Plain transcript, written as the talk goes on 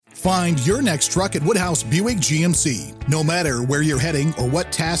Find your next truck at Woodhouse Buick GMC. No matter where you're heading or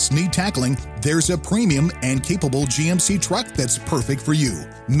what tasks need tackling, there's a premium and capable GMC truck that's perfect for you.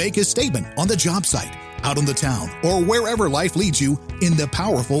 Make a statement on the job site, out on the town, or wherever life leads you in the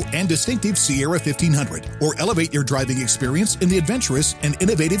powerful and distinctive Sierra 1500, or elevate your driving experience in the adventurous and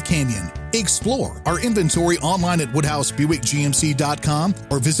innovative Canyon. Explore our inventory online at WoodhouseBuickGMC.com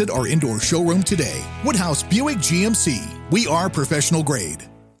or visit our indoor showroom today. Woodhouse Buick GMC. We are professional grade.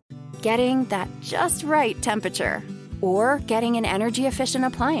 Getting that just right temperature, or getting an energy-efficient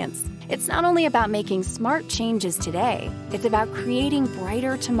appliance. It's not only about making smart changes today, it's about creating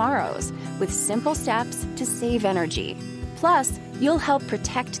brighter tomorrows with simple steps to save energy. Plus, you'll help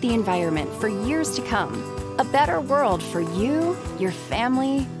protect the environment for years to come. A better world for you, your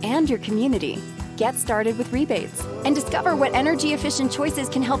family, and your community. Get started with rebates and discover what energy-efficient choices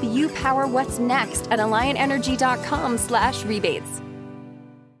can help you power what's next at AlliantEnergy.com/rebates.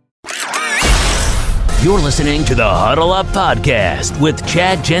 You're listening to the Huddle Up Podcast with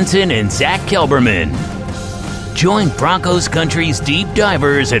Chad Jensen and Zach Kelberman. Join Broncos Country's deep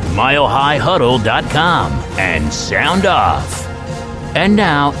divers at milehighhuddle.com and sound off. And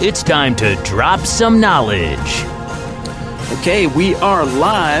now it's time to drop some knowledge. Okay, we are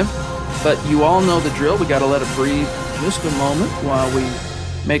live, but you all know the drill. We got to let it breathe just a moment while we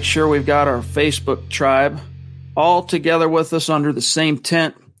make sure we've got our Facebook tribe all together with us under the same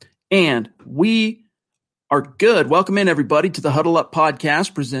tent. And we are good. Welcome in, everybody, to the Huddle Up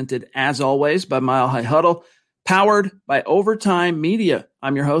Podcast, presented, as always, by Mile High Huddle, powered by Overtime Media.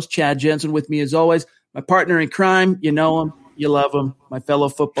 I'm your host, Chad Jensen. With me, as always, my partner in crime. You know him. You love him. My fellow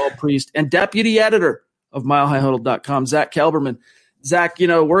football priest and deputy editor of milehighhuddle.com, Zach Kelberman. Zach, you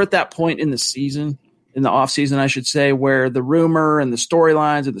know, we're at that point in the season, in the offseason, I should say, where the rumor and the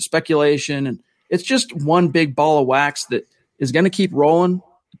storylines and the speculation, and it's just one big ball of wax that is going to keep rolling.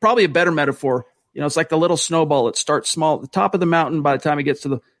 Probably a better metaphor. You know, it's like the little snowball. It starts small at the top of the mountain. By the time it gets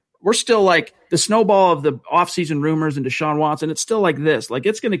to we're still like the snowball of the offseason rumors and Deshaun Watson. It's still like this. Like,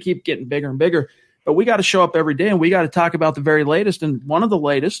 it's going to keep getting bigger and bigger. But we got to show up every day, and we got to talk about the very latest. And one of the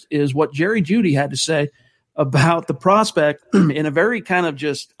latest is what Jerry Jeudy had to say about the prospect in a very kind of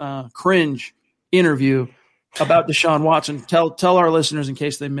just cringe interview about Deshaun Watson. Tell our listeners, in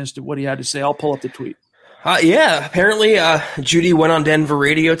case they missed it, what he had to say. I'll pull up the tweet. Apparently Jeudy went on Denver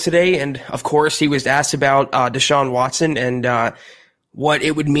radio today, and of course he was asked about Deshaun Watson and what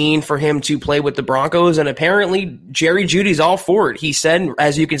it would mean for him to play with the Broncos, and apparently Jerry Jeudy's all for it. He said,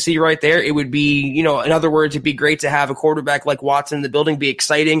 as you can see right there, it would be, you know, in other words, it'd be great to have a quarterback like Watson in the building, be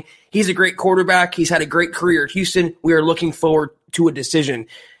exciting. He's a great quarterback. He's had a great career at Houston. We are looking forward to a decision.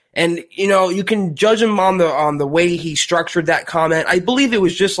 And, you know, you can judge him on the way he structured that comment. I believe it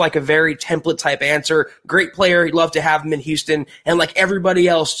was just like a very template type answer. Great player. He'd love to have him in Houston. And like everybody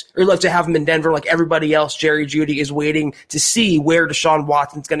else, or love to have him in Denver, like everybody else, Jerry Jeudy is waiting to see where Deshaun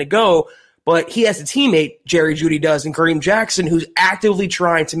Watson's going to go. But he has a teammate, Jerry Jeudy does, and Kareem Jackson, who's actively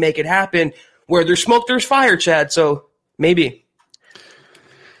trying to make it happen. Where there's smoke, there's fire, Chad. So maybe.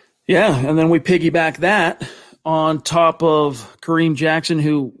 Yeah, and then we piggyback that on top of Kareem Jackson,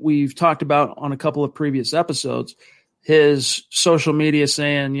 who we've talked about on a couple of previous episodes, his social media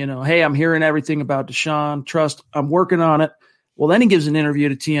saying, you know, hey, I'm hearing everything about Deshaun. Trust, I'm working on it. Well, then he gives an interview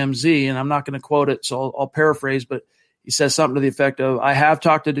to TMZ, and I'm not going to quote it, so I'll paraphrase, but he says something to the effect of, I have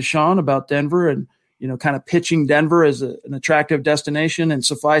talked to Deshaun about Denver and, you know, kind of pitching Denver as an attractive destination, and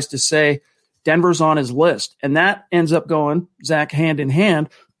suffice to say, Denver's on his list. And that ends up going, Zach, hand in hand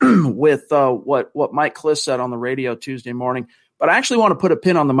with what Mike Klis said on the radio Tuesday morning. But I actually want to put a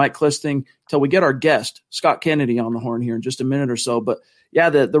pin on the Mike Klis thing till we get our guest, Scott Kennedy, on the horn here in just a minute or so. But, yeah,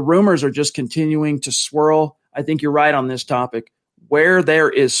 the rumors are just continuing to swirl. I think you're right on this topic. Where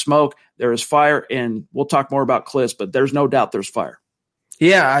there is smoke, there is fire, and we'll talk more about Klis, but there's no doubt there's fire.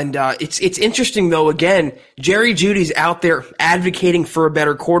 Yeah, and it's interesting, though, again, Jerry Jeudy's out there advocating for a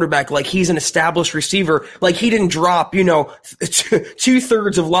better quarterback like he's an established receiver, like he didn't drop, you know,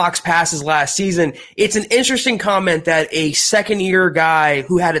 2/3 of Locke's passes last season. It's an interesting comment that a second-year guy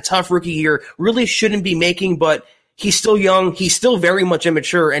who had a tough rookie year really shouldn't be making, but he's still young, he's still very much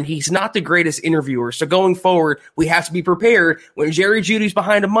immature, and he's not the greatest interviewer. So going forward, we have to be prepared when Jerry Jeudy's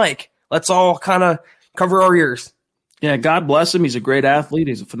behind a mic. Let's all kind of cover our ears. Yeah, God bless him. He's a great athlete.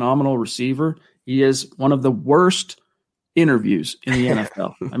 He's a phenomenal receiver. He is one of the worst interviews in the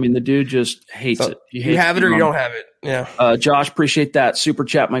NFL. I mean, the dude just hates it. You have it or you don't have it. Yeah. Josh, appreciate that super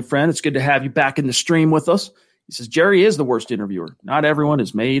chat, my friend. It's good to have you back in the stream with us. He says, Jerry is the worst interviewer. Not everyone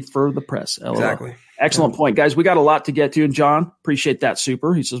is made for the press. LOL. Exactly. Excellent point, guys. We got a lot to get to. And John, appreciate that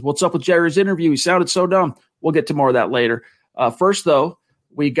super. He says, what's up with Jerry's interview? He sounded so dumb. We'll get to more of that later. First, though,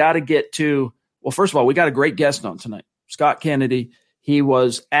 we got to get to, well, first of all, we got a great guest on tonight, Scott Kennedy. He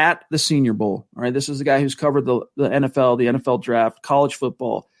was at the Senior Bowl. All right. This is a guy who's covered the NFL, the NFL draft, college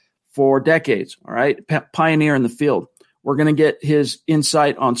football for decades. All right. Pioneer in the field. We're going to get his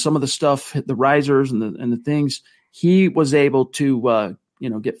insight on some of the stuff, the risers and the things he was able to,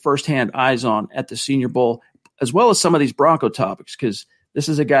 get firsthand eyes on at the Senior Bowl, as well as some of these Bronco topics, because this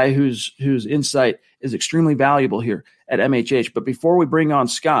is a guy whose insight is extremely valuable here at MHH. But before we bring on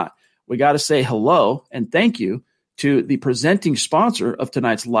Scott, we got to say hello and thank you to the presenting sponsor of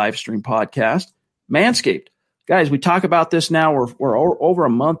tonight's live stream podcast, Manscaped. Guys, we talk about this now. We're over a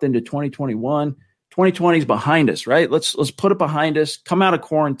month into 2021. 2020 is behind us, right? Let's put it behind us. Come out of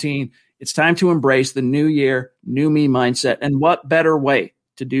quarantine. It's time to embrace the new year, new me mindset. And what better way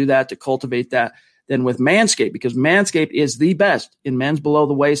to do that, to cultivate that, than with Manscaped? Because Manscaped is the best in men's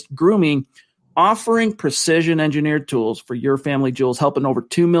below-the-waist grooming, offering precision-engineered tools for your family jewels, helping over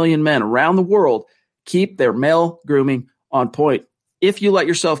 2 million men around the world keep their male grooming on point. If you let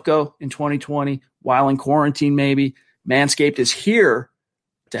yourself go in 2020, while in quarantine maybe, Manscaped is here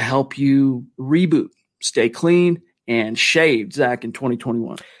to help you reboot, stay clean, and shaved, Zach, in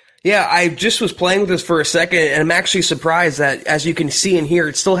 2021. Yeah, I just was playing with this for a second, and I'm actually surprised that, as you can see in here,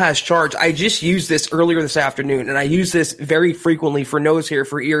 it still has charge. I just used this earlier this afternoon, and I use this very frequently for nose hair,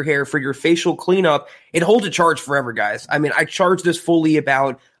 for ear hair, for your facial cleanup. It holds a charge forever, guys. I mean, I charged this fully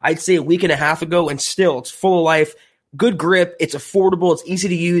about, I'd say, a week and a half ago, and still, it's full of life. Good grip. It's affordable. It's easy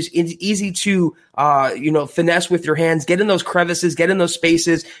to use. It's easy to, finesse with your hands. Get in those crevices. Get in those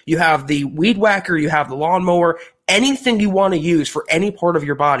spaces. You have the weed whacker. You have the lawnmower. Anything you want to use for any part of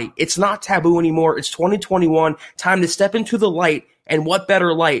your body. It's not taboo anymore. It's 2021. Time to step into the light. And what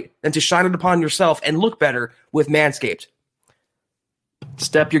better light than to shine it upon yourself and look better with Manscaped?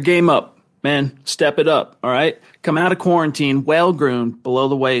 Step your game up, man. Step it up. All right. Come out of quarantine, well groomed, below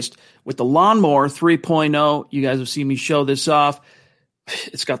the waist. With the Lawnmower 3.0, you guys have seen me show this off.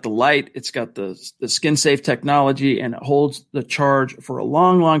 It's got the light, it's got the skin-safe technology, and it holds the charge for a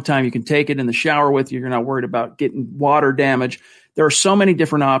long, long time. You can take it in the shower with you. You're not worried about getting water damage. There are so many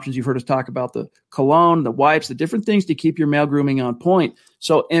different options. You've heard us talk about the cologne, the wipes, the different things to keep your male grooming on point.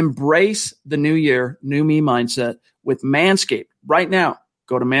 So embrace the new year, new me mindset with Manscaped. Right now,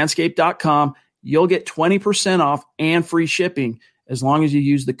 go to manscaped.com. You'll get 20% off and free shipping as long as you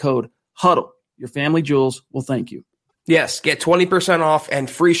use the code HUDDLE. Your family jewels will thank you. Yes, get 20% off and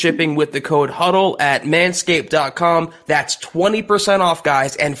free shipping with the code HUDDLE at manscaped.com. That's 20% off,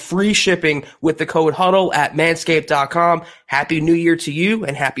 guys, and free shipping with the code HUDDLE at manscaped.com. Happy New Year to you,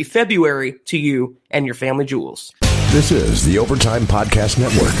 and happy February to you and your family jewels. This is the Overtime Podcast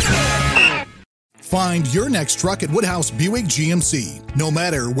Network. Find your next truck at Woodhouse Buick GMC. No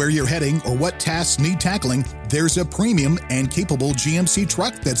matter where you're heading or what tasks need tackling, there's a premium and capable GMC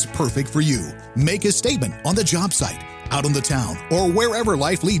truck that's perfect for you. Make a statement on the job site, out on the town, or wherever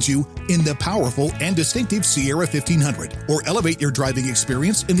life leads you in the powerful and distinctive Sierra 1500, or elevate your driving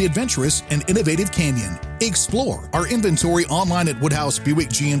experience in the adventurous and innovative Canyon. Explore our inventory online at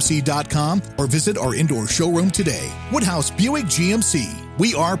WoodhouseBuickGMC.com or visit our indoor showroom today. Woodhouse Buick GMC.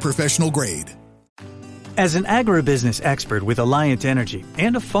 We are professional grade. As an agribusiness expert with Alliant Energy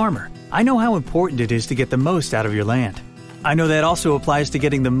and a farmer, I know how important it is to get the most out of your land. I know that also applies to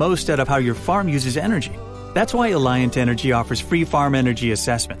getting the most out of how your farm uses energy. That's why Alliant Energy offers free farm energy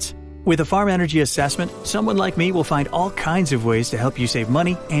assessments. With a farm energy assessment, someone like me will find all kinds of ways to help you save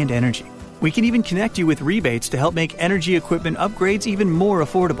money and energy. We can even connect you with rebates to help make energy equipment upgrades even more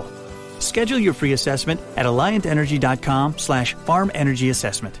affordable. Schedule your free assessment at alliantenergy.com/farm energy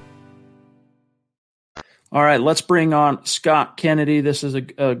assessment. All right, let's bring on Scott Kennedy. This is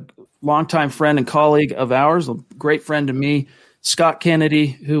a longtime friend and colleague of ours, a great friend to me. Scott Kennedy,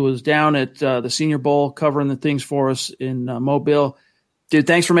 who was down at the Senior Bowl covering the things for us in Mobile. Dude,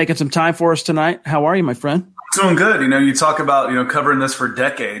 thanks for making some time for us tonight. How are you, my friend? Doing good. You talk about, covering this for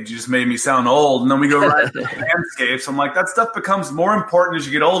decades. You just made me sound old. And then we go right to landscapes. I'm like, that stuff becomes more important as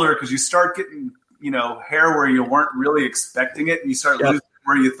you get older because you start getting, hair where you weren't really expecting it, and you start losing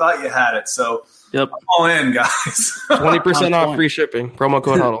where you thought you had it. So I'm all in, guys. 20% off free shipping. Promo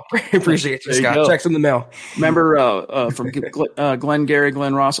code HUDDLE. Appreciate you, Scott. Checks in the mail. Remember from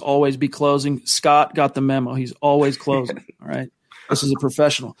Glenn Ross, always be closing. Scott got the memo. He's always closing. All right. This is a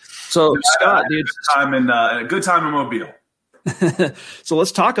professional. So, Scott, dude. A good time in Mobile. So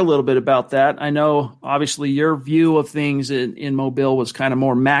let's talk a little bit about that. I know, obviously, your view of things in Mobile was kind of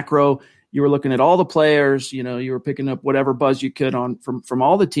more macro. You were looking at all the players. You were picking up whatever buzz you could on from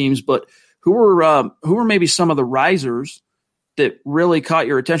all the teams. But who were maybe some of the risers that really caught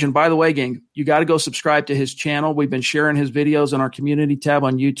your attention? By the way, gang, you got to go subscribe to his channel. We've been sharing his videos on our community tab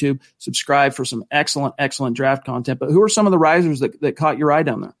on YouTube. Subscribe for some excellent draft content. But who are some of the risers that caught your eye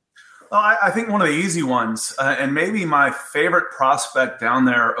down there? Well, I think one of the easy ones, and maybe my favorite prospect down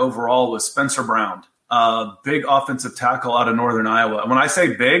there overall, was Spencer Brown, big offensive tackle out of Northern Iowa. And when I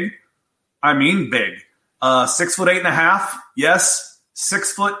say big, I mean big. 6'8.5". Yes,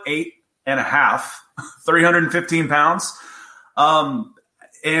 6'8.5", 315 pounds.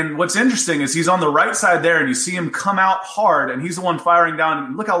 And what's interesting is he's on the right side there, and you see him come out hard, and he's the one firing down.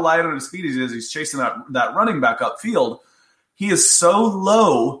 And look how light on his feet he is. He's chasing that running back upfield. He is so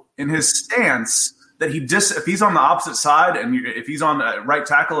low in his stance that if he's on the opposite side, and if he's on the right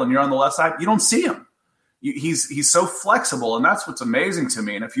tackle and you're on the left side, you don't see him. He's so flexible, and that's what's amazing to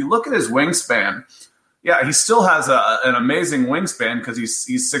me. And if you look at his wingspan, yeah, he still has an amazing wingspan because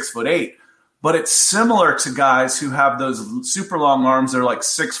he's 6'8". But it's similar to guys who have those super long arms. They're like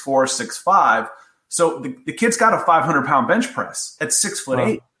 6'4", 6'5". So the kid's got a 500-pound bench press at 6'8".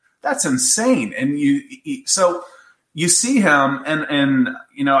 Wow. That's insane. And so you see him, and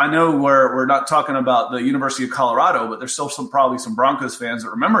I know we're not talking about the University of Colorado, but there's still probably some Broncos fans that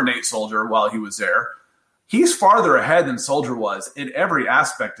remember Nate Soldier while he was there. He's farther ahead than Soldier was in every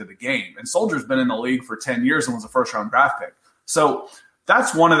aspect of the game. And Soldier's been in the league for 10 years and was a first-round draft pick. So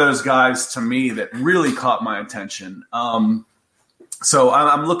that's one of those guys to me that really caught my attention. So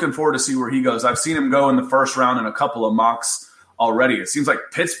I'm looking forward to see where he goes. I've seen him go in the first round in a couple of mocks already. It seems like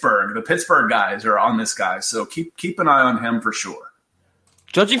the Pittsburgh guys are on this guy. So keep an eye on him for sure.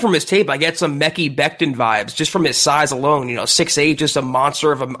 Judging from his tape, I get some Mekhi Becton vibes just from his size alone. 6'8", just a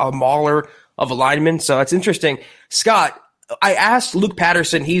monster of a mauler of a lineman. So it's interesting. Scott, I asked Luke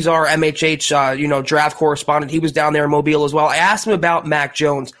Patterson, he's our MHH, draft correspondent. He was down there in Mobile as well. I asked him about Mac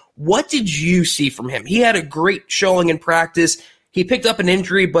Jones. What did you see from him? He had a great showing in practice. He picked up an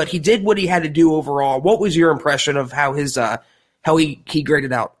injury, but he did what he had to do overall. What was your impression of how he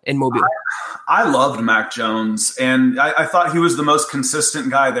graded out in Mobile? I loved Mac Jones, and I thought he was the most consistent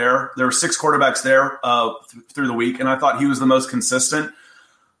guy there. There were 6 quarterbacks there through the week, and I thought he was the most consistent.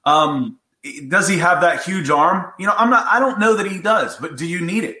 Does he have that huge arm? I don't know that he does, but do you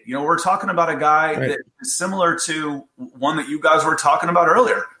need it? We're talking about a guy that is similar to one that you guys were talking about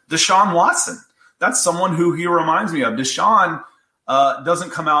earlier, Deshaun Watson. That's someone who he reminds me of. Deshaun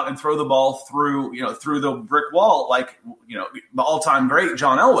doesn't come out and throw the ball through the brick wall like, the all-time great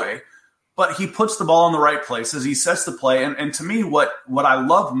John Elway, but he puts the ball in the right places. He sets the play. And to me, what I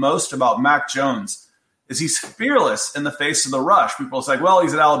love most about Mac Jones is he's fearless in the face of the rush. People say, well,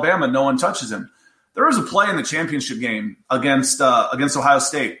 he's at Alabama, no one touches him. There was a play in the championship game against Ohio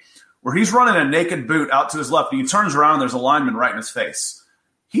State where he's running a naked boot out to his left, and he turns around, and there's a lineman right in his face.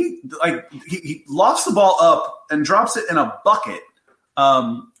 He lofts the ball up and drops it in a bucket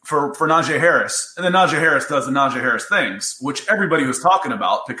for Najee Harris, and then Najee Harris does the Najee Harris things, which everybody was talking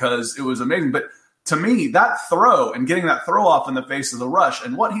about because it was amazing. But to me, that throw and getting that throw off in the face of the rush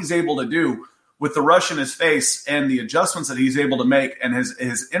and what he's able to do with the rush in his face and the adjustments that he's able to make and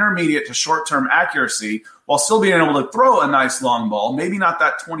his intermediate to short-term accuracy while still being able to throw a nice long ball, maybe not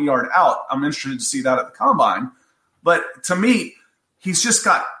that 20-yard out. I'm interested to see that at the combine. But to me, he's just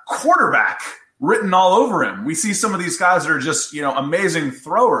got quarterback written all over him. We see some of these guys that are just, amazing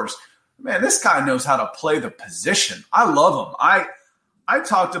throwers. Man, this guy knows how to play the position. I love him. I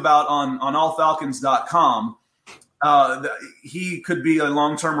talked about on allfalcons.com he could be a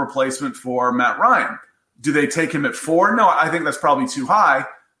long-term replacement for Matt Ryan. Do they take him at 4? No, I think that's probably too high.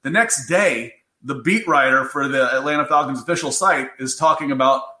 The next day, the beat writer for the Atlanta Falcons official site is talking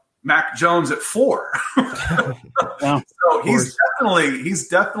about Mac Jones at 4. Wow. So he's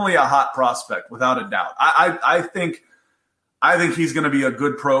definitely a hot prospect without a doubt. I think he's going to be a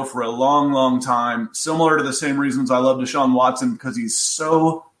good pro for a long, long time. Similar to the same reasons I love Deshaun Watson, because he's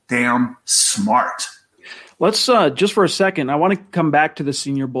so damn smart. Let's just for a second, I want to come back to the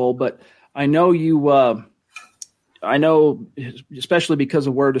Senior Bowl, but I know especially because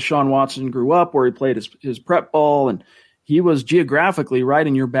of where Deshaun Watson grew up, where he played his prep ball, and he was geographically right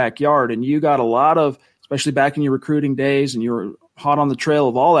in your backyard, and you got a lot of, especially back in your recruiting days, and you were hot on the trail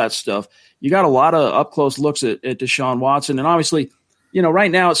of all that stuff, you got a lot of up-close looks at Deshaun Watson, and obviously, right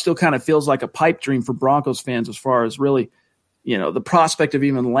now it still kind of feels like a pipe dream for Broncos fans as far as really, the prospect of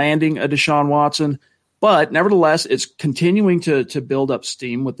even landing a Deshaun Watson. But nevertheless, it's continuing to build up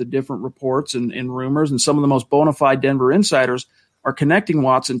steam with the different reports and rumors, and some of the most bona fide Denver insiders are connecting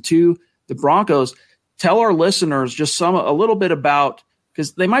Watson to the Broncos. Tell our listeners just a little bit about,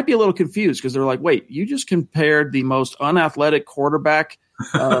 because they might be a little confused because they're like, wait, you just compared the most unathletic quarterback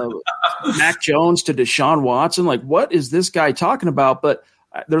Mac Jones to Deshaun Watson. Like, what is this guy talking about? But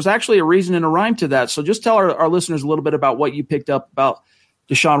there's actually a reason and a rhyme to that. So just tell our listeners a little bit about what you picked up about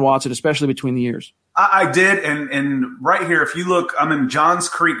Deshaun Watson, especially between the years. I did, and right here, if you look, I'm in Johns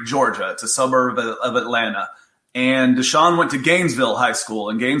Creek, Georgia. It's a suburb of Atlanta. And Deshaun went to Gainesville High School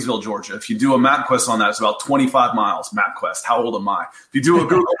in Gainesville, Georgia. If you do a MapQuest on that, it's about 25 miles. MapQuest, how old am I? If you do a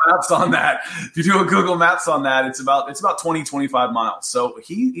Google Maps on that, it's about 20, 25 miles. So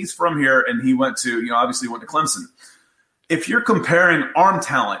he's from here, and he went to, obviously went to Clemson. If you're comparing arm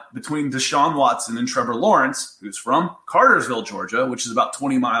talent between Deshaun Watson and Trevor Lawrence, who's from Cartersville, Georgia, which is about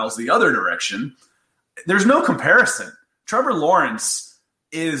 20 miles the other direction, there's no comparison. Trevor Lawrence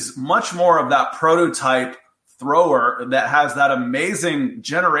is much more of that prototype thrower that has that amazing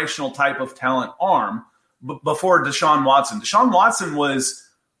generational type of talent arm before Deshaun Watson. Deshaun Watson was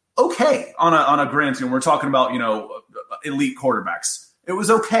okay on a grand team. We're talking about, elite quarterbacks. It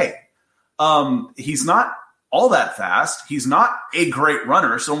was okay. He's not all that fast. He's not a great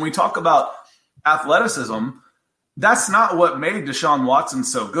runner. So when we talk about athleticism, that's not what made Deshaun Watson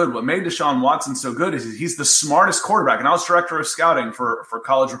so good. What made Deshaun Watson so good is he's the smartest quarterback. And I was director of scouting for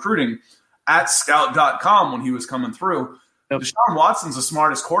college recruiting at scout.com when he was coming through. Yep. Deshaun Watson's the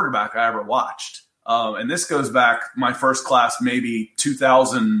smartest quarterback I ever watched. And this goes back my first class, maybe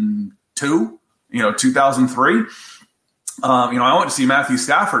 2002, 2003. I went to see Matthew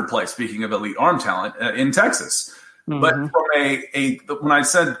Stafford play, speaking of elite arm talent, in Texas. Mm-hmm. But from when I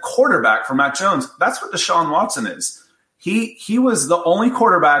said quarterback for Mac Jones, that's what Deshaun Watson is. He was the only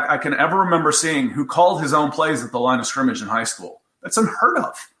quarterback I can ever remember seeing who called his own plays at the line of scrimmage in high school. That's unheard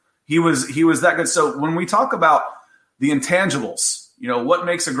of. He was that good. So when we talk about the intangibles, what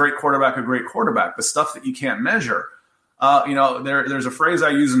makes a great quarterback, the stuff that you can't measure. There's a phrase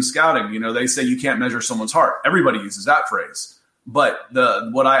I use in scouting. They say you can't measure someone's heart. Everybody uses that phrase. But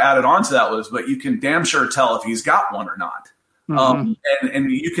what I added on to that was, but you can damn sure tell if he's got one or not. Mm-hmm. And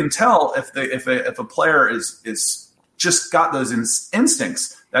you can tell if a player is just got those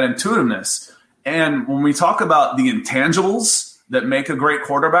instincts, that intuitiveness. And when we talk about the intangibles that make a great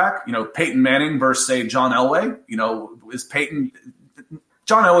quarterback, Peyton Manning versus, say, John Elway,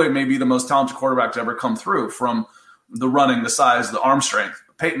 John Elway may be the most talented quarterback to ever come through from the running, the size, the arm strength.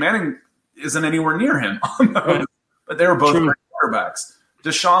 Peyton Manning isn't anywhere near him on those, but they were both great quarterbacks.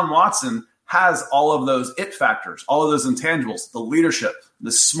 Deshaun Watson has all of those it factors, all of those intangibles, the leadership,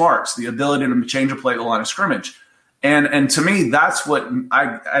 the smarts, the ability to change a play at the line of scrimmage. And to me, that's what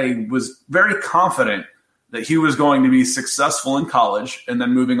I was very confident that he was going to be successful in college, and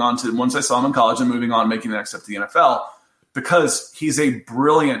then moving on to, once I saw him in college and moving on, making the next step to the NFL, because he's a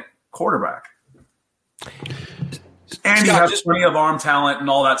brilliant quarterback. And he has plenty of arm talent and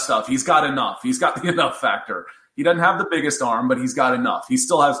all that stuff. He's got enough. He's got the enough factor. He doesn't have the biggest arm, but he's got enough. You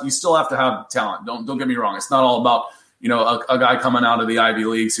still have to have talent. Don't get me wrong. It's not all about, a guy coming out of the Ivy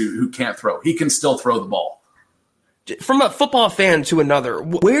Leagues who can't throw. He can still throw the ball. From a football fan to another,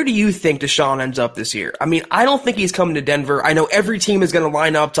 where do you think Deshaun ends up this year? I mean, I don't think he's coming to Denver. I know every team is going to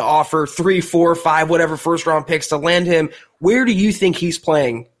line up to offer 3, 4, 5, whatever first-round picks to land him. Where do you think he's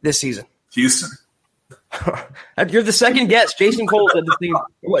playing this season? Houston. You're the second guest. Jason Cole said the same.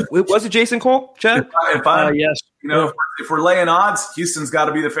 What was it, Jason Cole, Chad? Yes. If we're laying odds, Houston's got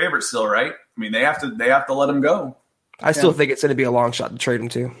to be the favorite still, right? I mean, they have to let him go. I still think it's going to be a long shot to trade him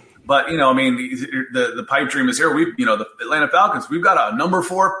too. But the pipe dream is here. The Atlanta Falcons. We've got a number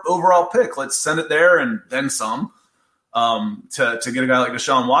 4 overall pick. Let's send it there and then some to get a guy like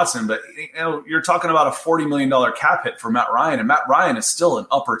Deshaun Watson. But you're talking about a $40 million cap hit for Matt Ryan, and Matt Ryan is still an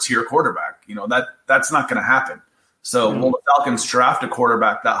upper tier quarterback. That's not going to happen. So will the Falcons draft a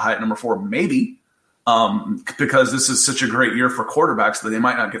quarterback that high at number 4? Maybe, because this is such a great year for quarterbacks that they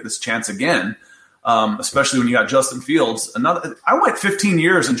might not get this chance again. Especially when you got Justin Fields. I went 15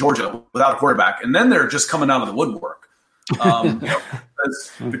 years in Georgia without a quarterback, and then they're just coming out of the woodwork.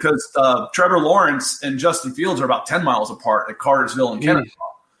 Because Trevor Lawrence and Justin Fields are about 10 miles apart at Cartersville and Kennesaw.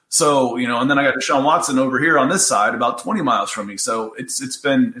 So, and then I got Deshaun Watson over here on this side, about 20 miles from me. So it's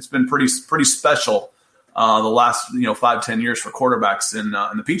been pretty special the last 5-10 years for quarterbacks in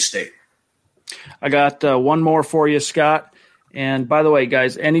the Peach State. I got one more for you, Scott. And by the way,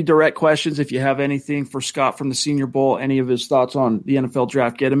 guys, any direct questions, if you have anything for Scott from the Senior Bowl, any of his thoughts on the NFL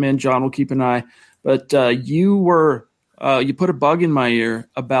draft, get them in. John will keep an eye. But you put a bug in my ear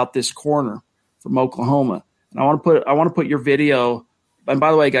about this corner from Oklahoma. And I want to put your video. And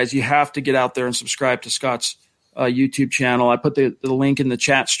by the way, guys, you have to get out there and subscribe to Scott's YouTube channel. I put the link in the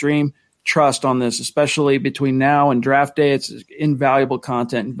chat stream. Trust on this, especially between now and draft day. It's invaluable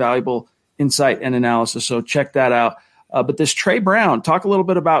content, invaluable insight and analysis. So check that out. But this Trey Brown, talk a little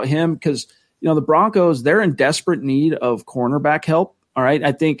bit about him, because the Broncos, they're in desperate need of cornerback help. All right,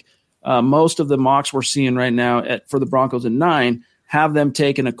 I think most of the mocks we're seeing right now for the Broncos at 9 have them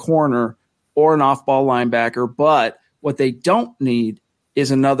taking a corner or an off-ball linebacker, but what they don't need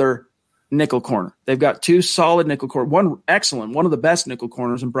is another nickel corner. They've got 2 solid nickel corners, one excellent, one of the best nickel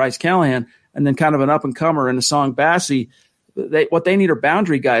corners in Bryce Callahan, and then kind of an up-and-comer in Asong Bassi. What they need are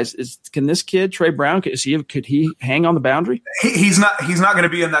boundary guys. Can this kid, Trey Brown, could he hang on the boundary? He's not going to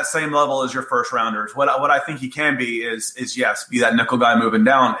be in that same level as your first rounders. What I think he can be is yes, be that nickel guy moving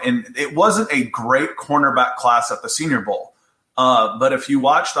down. And it wasn't a great cornerback class at the Senior Bowl. But if you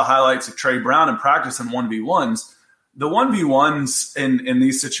watch the highlights of Trey Brown in practice in 1v1s, the 1v1s in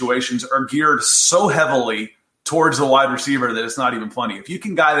these situations are geared so heavily towards the wide receiver that it's not even funny. If you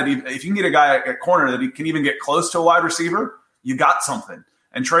can get a guy at corner that he can even get close to a wide receiver, you got something.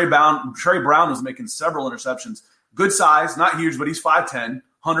 And Trey Brown was making several interceptions. Good size, not huge, but he's 5'10",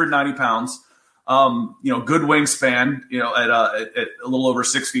 190 pounds. Good wingspan, at a little over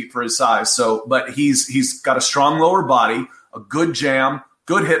 6 feet for his size. So, but he's got a strong lower body, a good jam,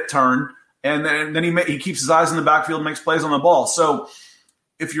 good hip turn, and then he keeps his eyes in the backfield and makes plays on the ball. So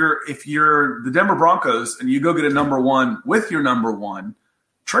if you're the Denver Broncos and you go get a number 1 with your number 1,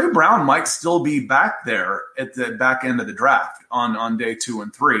 Trey Brown might still be back there at the back end of the draft on day 2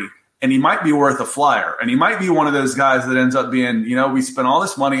 and 3, and he might be worth a flyer. And he might be one of those guys that ends up being, we spent all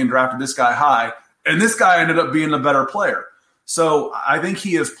this money and drafted this guy high, and this guy ended up being a better player. So I think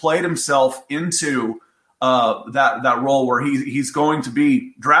he has played himself into that role where he's going to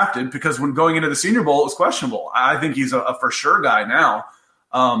be drafted, because when going into the Senior Bowl, it was questionable. I think he's a for sure guy now.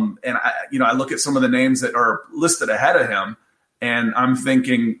 And I look at some of the names that are listed ahead of him, and I'm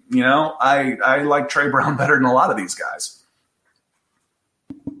thinking, I like Trey Brown better than a lot of these guys.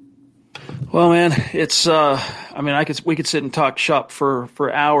 Well, man, it's we could sit and talk shop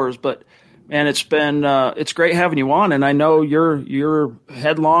for hours, but man, it's great having you on, and I know you're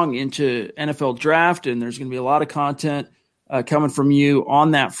headlong into NFL draft, and there's going to be a lot of content coming from you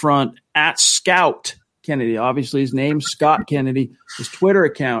on that front. At Scout Kennedy, obviously his name's Scott Kennedy, his Twitter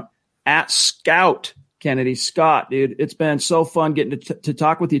account at Scout Kennedy. Scott, dude, it's been so fun getting to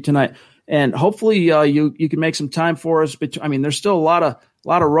talk with you tonight, and hopefully you can make some time for us. There's still a lot of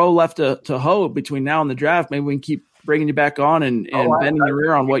row left to hoe between now and the draft. Maybe we can keep bringing you back on and bending your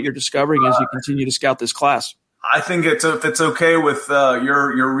ear on what you're discovering as you continue to scout this class. I think if it's okay with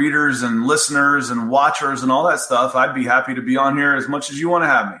your readers and listeners and watchers and all that stuff, I'd be happy to be on here as much as you want to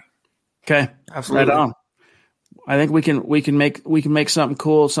have me. Okay, absolutely. Right on. I think we can make something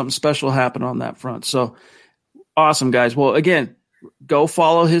cool, something special happen on that front. So awesome, guys. Well, again, go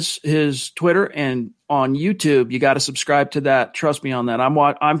follow his Twitter, and on YouTube, you got to subscribe to that. Trust me on that.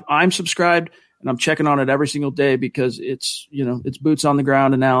 I'm subscribed, and I'm checking on it every single day, because it's boots on the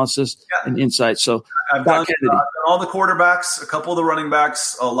ground analysis and insight. So I've done all the quarterbacks, a couple of the running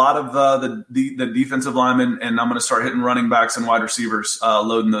backs, a lot of the defensive linemen, and I'm going to start hitting running backs and wide receivers,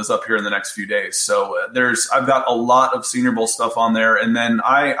 loading those up here in the next few days. So I've got a lot of Senior Bowl stuff on there, and then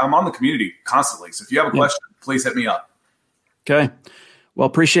I'm on the community constantly. So if you have a question, please hit me up. Okay. Well,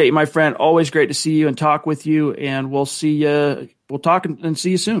 appreciate you, my friend. Always great to see you and talk with you, and we'll see you. We'll talk and see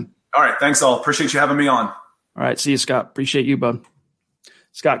you soon. All right. Thanks all. Appreciate you having me on. All right. See you, Scott. Appreciate you, bud.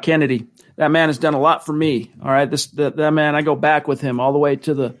 Scott Kennedy. That man has done a lot for me. All right. That man, I go back with him all the way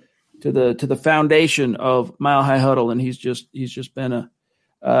to the foundation of Mile High Huddle. And he's just been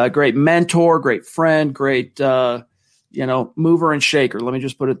a great mentor, great friend, great, mover and shaker. Let me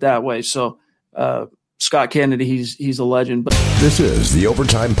just put it that way. So, Scott Kennedy, he's a legend. But this is the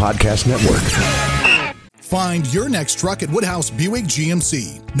Overtime Podcast Network. Find your next truck at Woodhouse Buick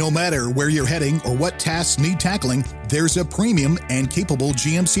GMC. No matter where you're heading or what tasks need tackling, there's a premium and capable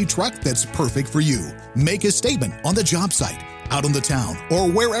GMC truck that's perfect for you. Make a statement on the job site, out on the town, or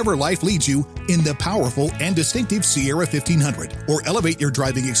wherever life leads you in the powerful and distinctive Sierra 1500, or elevate your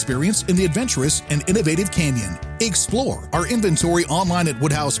driving experience in the adventurous and innovative Canyon. Explore our inventory online at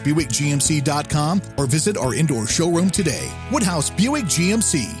WoodhouseBuickGMC.com or visit our indoor showroom today. Woodhouse Buick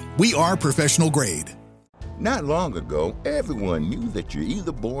GMC. We are professional grade. Not long ago, everyone knew that you're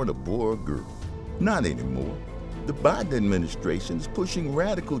either born a boy or girl. Not anymore. The Biden administration is pushing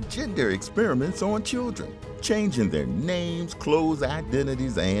radical gender experiments on children, changing their names, clothes,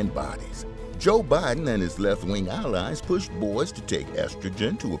 identities, and bodies. Joe Biden and his left-wing allies pushed boys to take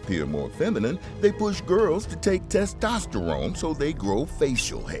estrogen to appear more feminine. They push girls to take testosterone so they grow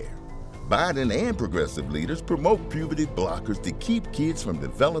facial hair. Biden and progressive leaders promote puberty blockers to keep kids from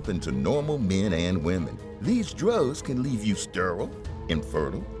developing to normal men and women. These drugs can leave you sterile,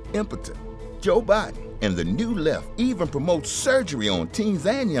 infertile, impotent. Joe Biden and the new left even promotes surgery on teens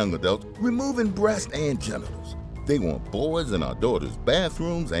and young adults, removing breast and genitals. They want boys in our daughters'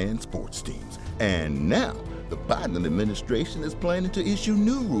 bathrooms and sports teams. And now, the Biden administration is planning to issue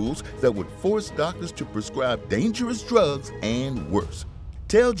new rules that would force doctors to prescribe dangerous drugs and worse.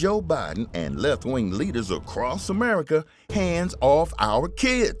 Tell Joe Biden and left-wing leaders across America, hands off our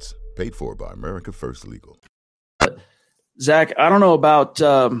kids. Paid for by America First Legal. Zach, I don't know about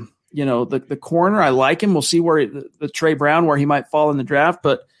the corner. I like him. We'll see where the Trey Brown, where he might fall in the draft.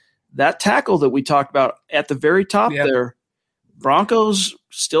 But that tackle that we talked about at the very top there, Broncos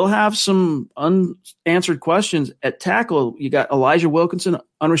still have some unanswered questions at tackle. You got Elijah Wilkinson,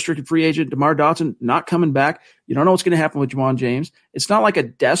 unrestricted free agent, DeMar Dotson not coming back. You don't know what's going to happen with Juwan James. It's not like a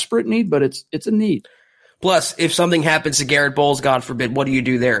desperate need, but it's a need. Plus, if something happens to Garrett Bowles, God forbid, what do you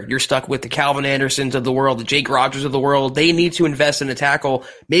do there? You're stuck with the Calvin Andersons of the world, the Jake Rogers of the world. They need to invest in a tackle,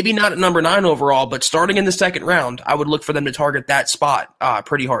 maybe not at number 9 overall, but starting in the second round, I would look for them to target that spot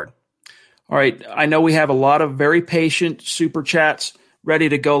pretty hard. All right. I know we have a lot of very patient super chats ready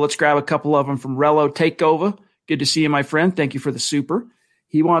to go. Let's grab a couple of them from Rello Takeover. Good to see you, my friend. Thank you for the super.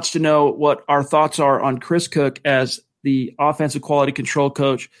 He wants to know what our thoughts are on Chris Cook as the offensive quality control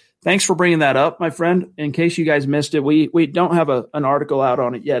coach. Thanks for bringing that up, my friend. In case you guys missed it, we don't have an article out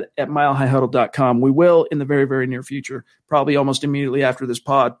on it yet at milehighhuddle.com. We will in the very, very near future, probably almost immediately after this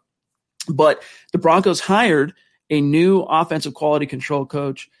pod. But the Broncos hired a new offensive quality control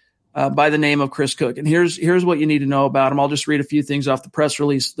coach by the name of Chris Cook. And here's what you need to know about him. I'll just read a few things off the press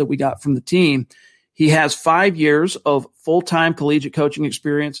release that we got from the team. He has 5 years of full-time collegiate coaching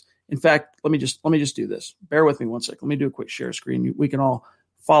experience. In fact, let me just do this. Bear with me one second. Let me do a quick share screen. We can all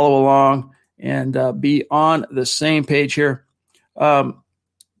follow along and be on the same page here. All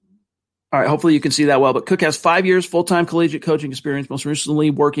right, hopefully you can see that well. But Cook has 5 years full-time collegiate coaching experience, most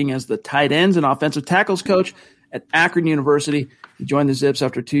recently working as the tight ends and offensive tackles coach at Akron University. He joined the Zips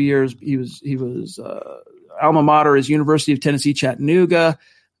after 2 years. He was alma mater is University of Tennessee, Chattanooga.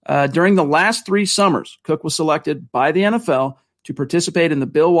 During the last 3 summers, Cook was selected by the NFL to participate in the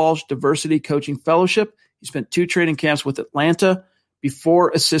Bill Walsh Diversity Coaching Fellowship. He spent 2 training camps with Atlanta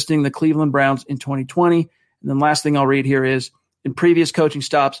before assisting the Cleveland Browns in 2020. And then last thing I'll read here is, in previous coaching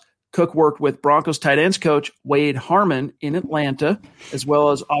stops, Cook worked with Broncos tight ends coach Wade Harmon in Atlanta, as well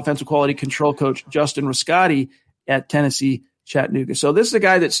as offensive quality control coach Justin Riscotti at Tennessee, Chattanooga. So this is a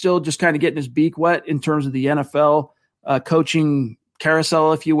guy that's still just kind of getting his beak wet in terms of the NFL coaching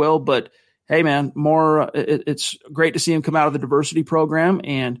carousel, if you will. But hey, man, it's great to see him come out of the diversity program,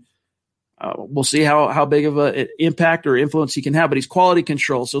 and we'll see how big of an impact or influence he can have. But he's quality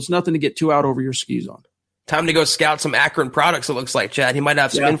control, so it's nothing to get too out over your skis on. Time to go scout some Akron products, it looks like, Chad. He might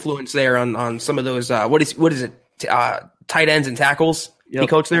have some influence there on some of those, what is it, tight ends and tackles. He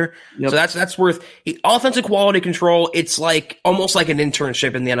coached there. Yep. So that's worth offensive quality control. It's like almost like an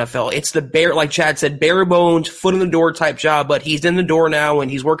internship in the NFL. It's the bare, like Chad said, bare bones, foot in the door type job, but he's in the door now and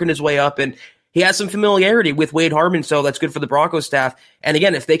he's working his way up, and he has some familiarity with Wade Harmon, so that's good for the Broncos staff. And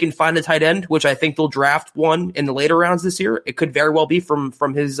again, if they can find a tight end, which I think they'll draft one in the later rounds this year, it could very well be from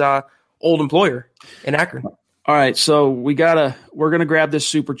his old employer in Akron. All right, so we're gonna grab this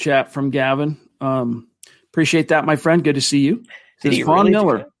super chat from Gavin. Appreciate that, my friend. Good to see you. Says Von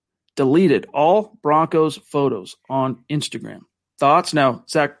Miller deleted all Broncos photos on Instagram. Thoughts? Now,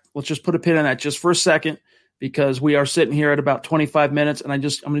 Zach, let's just put a pin in that just for a second, because we are sitting here at about 25 minutes, and I'm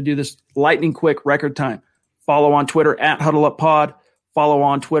going to do this lightning quick record time. Follow on Twitter at HuddleUpPod. Follow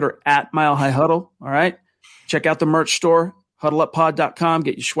on Twitter at MileHighHuddle. All right. Check out the merch store, HuddleUpPod.com.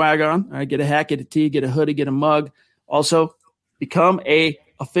 Get your swag on. All right. Get a hat, get a tee, get a hoodie, get a mug. Also, become a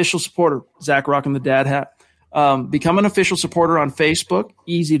official supporter. Zach rocking the dad hat. Become an official supporter on Facebook.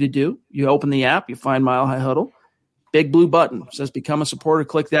 Easy to do. You open the app, you find Mile High Huddle. Big blue button says become a supporter.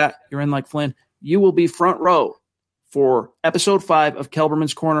 Click that. You're in like Flynn. You will be front row for episode 5 of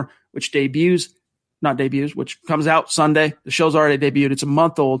Kelberman's Corner, which comes out Sunday. The show's already debuted. It's a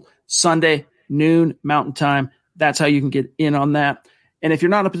month old. Sunday, noon, Mountain Time. That's how you can get in on that. And if you're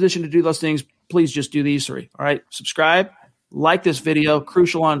not in a position to do those things, please just do these 3. All right. Subscribe, like this video,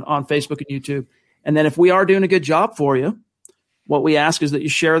 crucial on Facebook and YouTube. And then if we are doing a good job for you, what we ask is that you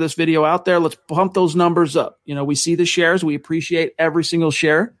share this video out there. Let's pump those numbers up. You know, we see the shares. We appreciate every single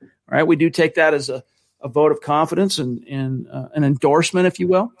share. All right. We do take that as a vote of confidence and an endorsement, if you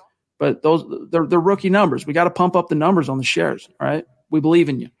will. But they're rookie numbers. We got to pump up the numbers on the shares. All right. We believe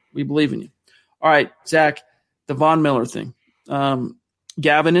in you. All right, Zach, the Von Miller thing.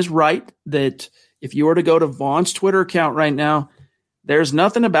 Gavin is right that if you were to go to Von's Twitter account right now, there's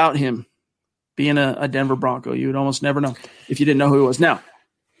nothing about him being a Denver Bronco. You would almost never know if you didn't know who he was. Now,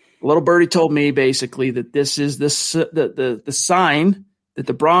 Little birdie told me basically that this is the sign that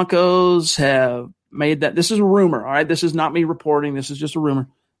the Broncos have made that. This is a rumor, all right? This is not me reporting. This is just a rumor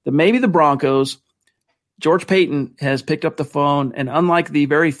that maybe the Broncos, George Paton has picked up the phone, and unlike the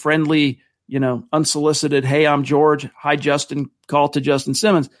very friendly, unsolicited, hey, I'm George, hi, Justin, call to Justin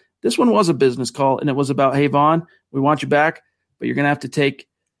Simmons, this one was a business call, and it was about, hey, Von, we want you back, but you're going to have to take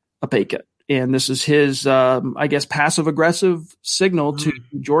a pay cut. And this is his, passive-aggressive signal to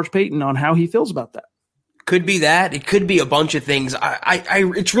George Paton on how he feels about that. Could be that. It could be a bunch of things.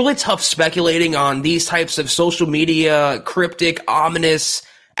 It's really tough speculating on these types of social media, cryptic, ominous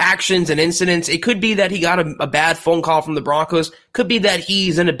actions and incidents. It could be that he got a bad phone call from the Broncos. Could be that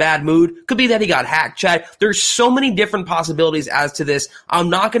he's in a bad mood. Could be that he got hacked, Chad. There's so many different possibilities as to this. I'm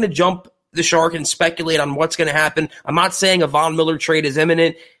not going to jump the shark and speculate on what's going to happen. I'm not saying a Von Miller trade is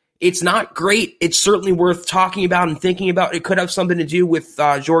imminent. It's not great. It's certainly worth talking about and thinking about. It could have something to do with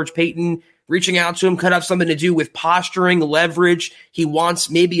George Paton reaching out to him, could have something to do with posturing, leverage. He wants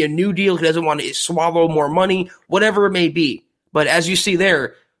maybe a new deal. He doesn't want to swallow more money, whatever it may be. But as you see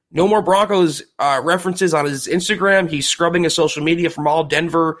there, no more Broncos references on his Instagram. He's scrubbing his social media from all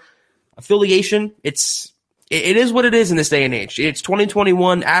Denver affiliation. It is what it is in this day and age. It's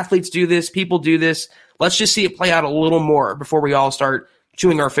 2021. Athletes do this. People do this. Let's just see it play out a little more before we all start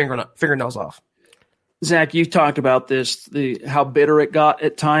chewing our fingernails off. Zach, you talked about this, how bitter it got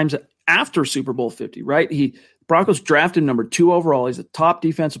at times after Super Bowl 50, right? Broncos drafted number 2 overall. He's a top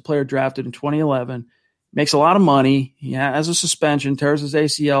defensive player drafted in 2011. Makes a lot of money. He has a suspension, tears his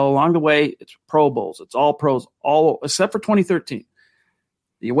ACL. Along the way, it's Pro Bowls. It's all pros, all except for 2013.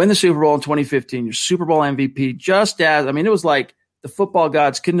 You win the Super Bowl in 2015. You're Super Bowl MVP. It was like the football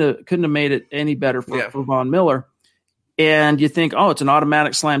gods couldn't have made it any better for Von Miller. And you think, oh, it's an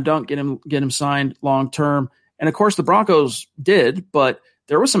automatic slam dunk, get him signed long term. And of course, the Broncos did, but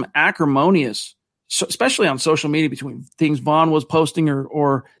there was some acrimonious, especially on social media, between things Von was posting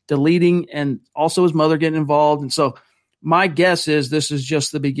or deleting, and also his mother getting involved. And so my guess is this is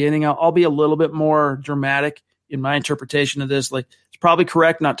just the beginning. I'll be a little bit more dramatic in my interpretation of this. Like, it's probably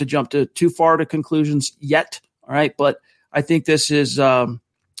correct not to jump too far to conclusions yet. All right. But I think this is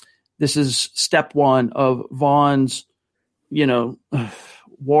step one of Von's,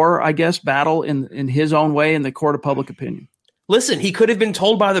 war, I guess, battle in his own way in the court of public opinion. Listen, he could have been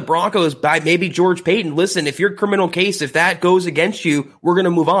told by the Broncos, by maybe George Paton, listen, if your criminal case, if that goes against you, we're going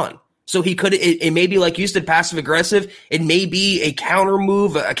to move on. So he could, it may be, like you said, passive aggressive. It may be a counter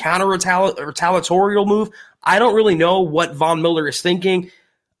move, a counter retaliatorial move. I don't really know what Von Miller is thinking.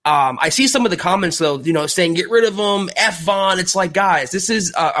 I see some of the comments, though, saying get rid of him, F Von. It's like, guys, this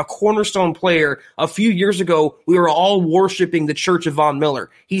is a cornerstone player. A few years ago, we were all worshiping the Church of Von Miller.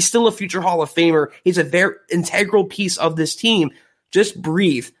 He's still a future Hall of Famer. He's a very integral piece of this team. Just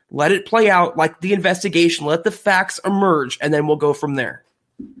breathe. Let it play out like the investigation. Let the facts emerge, and then we'll go from there.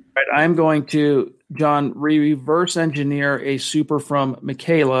 Right, I'm going to, John, reverse engineer a super from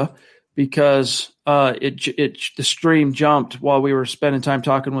Michaela, because the stream jumped while we were spending time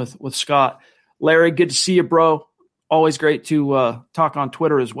talking with Scott. Larry, good to see you, bro. Always great to talk on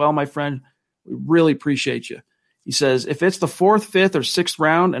Twitter as well, my friend. We really appreciate you. He says, if it's the 4th, 5th, or 6th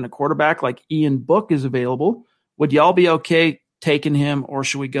round and a quarterback like Ian Book is available, would y'all be okay taking him, or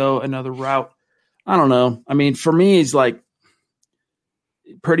should we go another route? I don't know. I mean, for me, he's like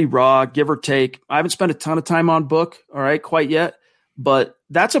pretty raw, give or take. I haven't spent a ton of time on Book, all right, quite yet. But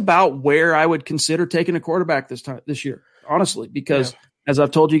that's about where I would consider taking a quarterback this year, honestly, because as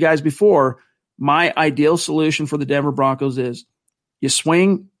I've told you guys before, my ideal solution for the Denver Broncos is you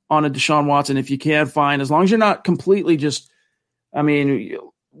swing on a Deshaun Watson if you can find, as long as you're not completely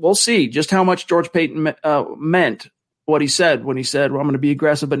we'll see just how much George Paton meant what he said when he said, well, I'm going to be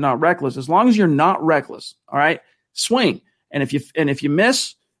aggressive but not reckless. As long as you're not reckless, all right, swing. And if you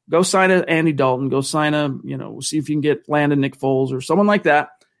miss, go sign a Andy Dalton. Go sign see if you can get Landon Nick Foles or someone like that,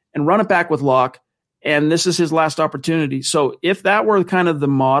 and run it back with Locke. And this is his last opportunity. So if that were kind of the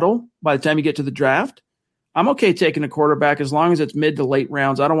model by the time you get to the draft, I'm okay taking a quarterback as long as it's mid to late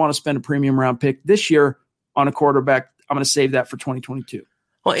rounds. I don't want to spend a premium round pick this year on a quarterback. I'm going to save that for 2022.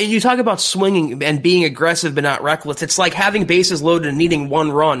 Well, and you talk about swinging and being aggressive but not reckless. It's like having bases loaded and needing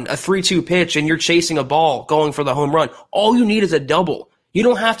one run, a 3-2 pitch, and you're chasing a ball going for the home run. All you need is a double. You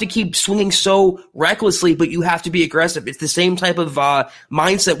don't have to keep swinging so recklessly, but you have to be aggressive. It's the same type of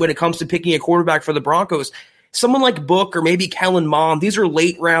mindset when it comes to picking a quarterback for the Broncos. Someone like Book or maybe Kellen Mond, these are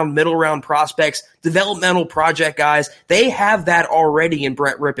late round, middle round prospects, developmental project guys. They have that already in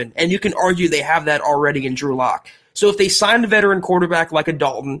Brett Rippon, and you can argue they have that already in Drew Lock. So if they sign a veteran quarterback like a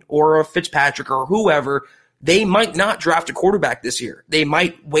Dalton or a Fitzpatrick or whoever, they might not draft a quarterback this year. They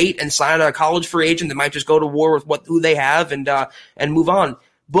might wait and sign a college free agent. They might just go to war with who they have and move on.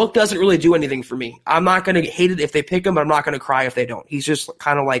 Book doesn't really do anything for me. I'm not going to hate it if they pick him, but I'm not going to cry if they don't. He's just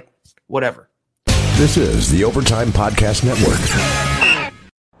kind of like, whatever. This is the Overtime Podcast Network.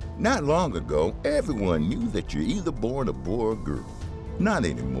 Not long ago, everyone knew that you're either born a boy or girl. Not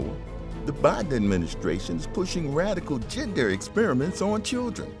anymore. The Biden administration is pushing radical gender experiments on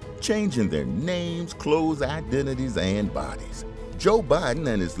children, changing their names, clothes, identities, and bodies. Joe Biden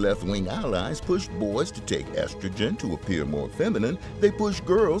and his left-wing allies push boys to take estrogen to appear more feminine. They push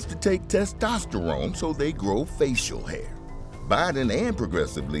girls to take testosterone so they grow facial hair. Biden and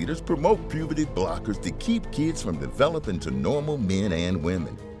progressive leaders promote puberty blockers to keep kids from developing to normal men and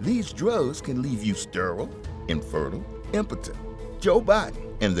women. These drugs can leave you sterile, infertile, impotent. Joe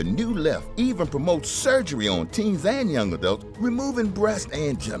Biden and the new left even promote surgery on teens and young adults, removing breasts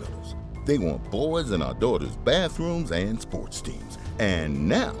and genitals. They want boys in our daughters' bathrooms and sports teams. And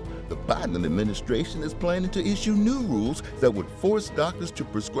now, the Biden administration is planning to issue new rules that would force doctors to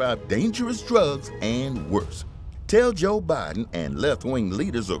prescribe dangerous drugs and worse. Tell Joe Biden and left-wing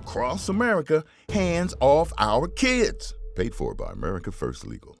leaders across America, hands off our kids. Paid for by America First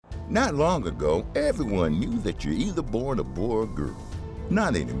Legal. Not long ago, everyone knew that you're either born a boy or girl.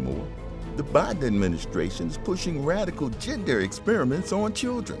 Not anymore. The Biden administration is pushing radical gender experiments on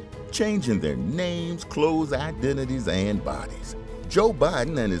children, changing their names, clothes, identities, and bodies. Joe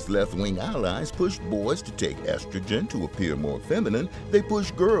Biden and his left-wing allies push boys to take estrogen to appear more feminine. They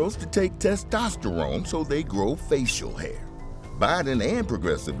push girls to take testosterone so they grow facial hair. Biden and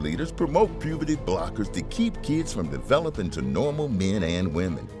progressive leaders promote puberty blockers to keep kids from developing to normal men and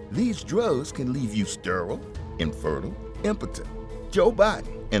women. These drugs can leave you sterile, infertile, impotent. Joe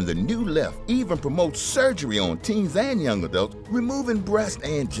Biden and the new left even promote surgery on teens and young adults, removing breasts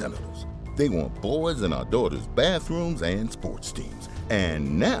and genitals. They want boys in our daughters' bathrooms and sports teams.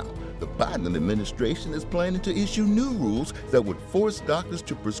 And now, the Biden administration is planning to issue new rules that would force doctors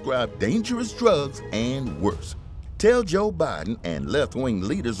to prescribe dangerous drugs and worse. Tell Joe Biden and left-wing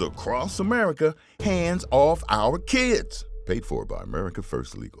leaders across America, hands off our kids. Paid for by America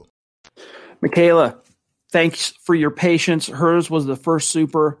First Legal. Michaela, thanks for your patience. Hers was the first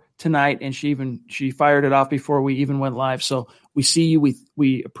super tonight, and she fired it off before we even went live. So we see you.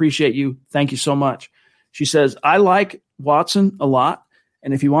 We appreciate you. Thank you so much. She says, I like Watson a lot,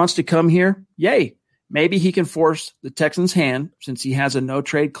 and if he wants to come here, yay. Maybe he can force the Texans' hand since he has a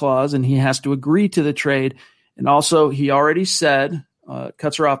no-trade clause and he has to agree to the trade. And also, he already said,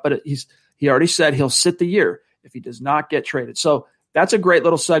 cuts her off, but he already said he'll sit the year if he does not get traded. So that's a great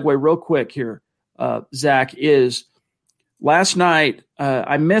little segue real quick here, Zach, is last night,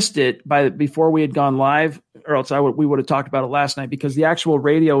 I missed it before we had gone live, or else we would have talked about it last night, because the actual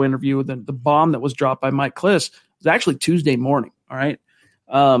radio interview, the bomb that was dropped by Mike Klis, was actually Tuesday morning, all right?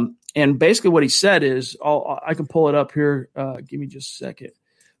 And basically what he said is, I can pull it up here, give me just a second.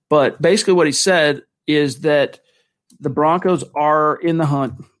 But basically what he said is that the Broncos are in the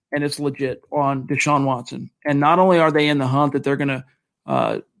hunt, and it's legit, on Deshaun Watson. And not only are they in the hunt that they're going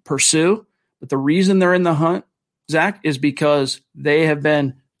to pursue, but the reason they're in the hunt, Zach, is because they have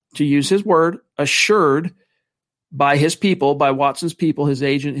been, to use his word, assured by his people, by Watson's people, his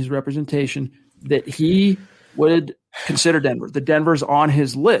agent, his representation, that he would consider Denver. The Denver's on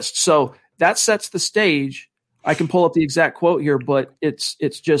his list. So that sets the stage. I can pull up the exact quote here, but it's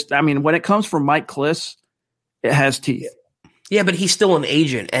just, I mean, when it comes from Mike Klis, it has teeth. Yeah, but he's still an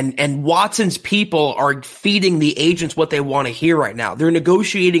agent, and Watson's people are feeding the agents what they want to hear right now. They're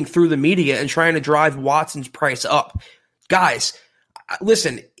negotiating through the media and trying to drive Watson's price up. Guys,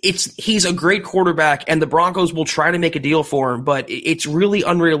 listen, he's a great quarterback, and the Broncos will try to make a deal for him, but it's really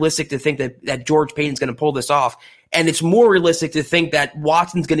unrealistic to think that George Paton's going to pull this off. And it's more realistic to think that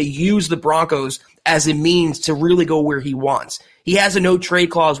Watson's going to use the Broncos as a means to really go where he wants. He has a no-trade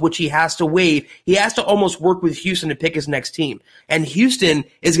clause, which he has to waive. He has to almost work with Houston to pick his next team. And Houston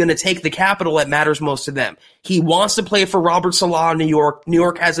is going to take the capital that matters most to them. He wants to play for Robert Saleh in New York. New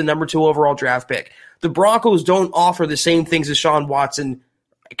York has a number 2 overall draft pick. The Broncos don't offer the same things as Deshaun Watson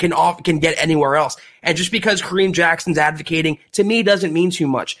can get anywhere else. And just because Kareem Jackson's advocating, to me, doesn't mean too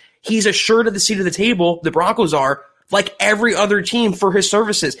much. He's assured of the seat of the table, the Broncos are, like every other team, for his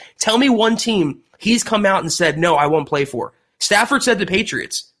services. Tell me one team he's come out and said, no, I won't play for. Stafford said the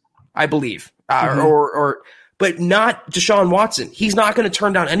Patriots, I believe. but not Deshaun Watson. He's not going to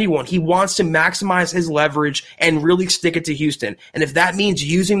turn down anyone. He wants to maximize his leverage and really stick it to Houston. And if that means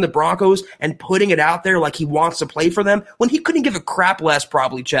using the Broncos and putting it out there like he wants to play for them, when he couldn't give a crap less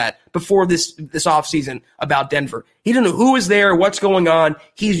probably, Chad, before this offseason about Denver. He didn't know who was there, what's going on.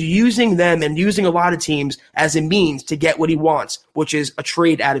 He's using them and using a lot of teams as a means to get what he wants, which is a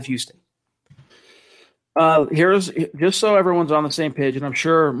trade out of Houston. Here's just so everyone's on the same page, and I'm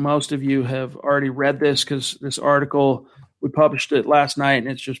sure most of you have already read this because this article, we published it last night, and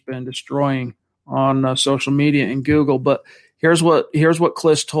it's just been destroying on social media and Google. But here's what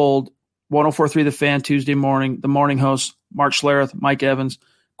Kliss told 104.3 The Fan Tuesday morning, the morning hosts, Mark Schlereth, Mike Evans,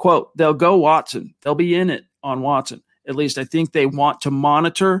 quote, "They'll go Watson. They'll be in it on Watson. At least I think they want to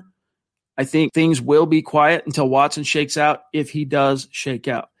monitor. I think things will be quiet until Watson shakes out, if he does shake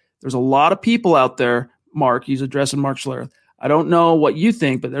out. There's a lot of people out there," Mark, he's addressing Mark Schlereth. "I don't know what you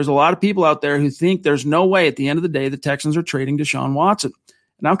think, but there's a lot of people out there who think there's no way at the end of the day the Texans are trading Deshaun Watson."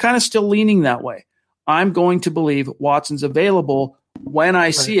 And I'm kind of still leaning that way. I'm going to believe Watson's available when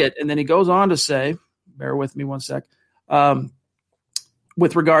I see it. And then he goes on to say, bear with me one sec,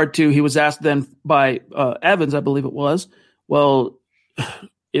 with regard to, he was asked then by Evans, I believe it was, well,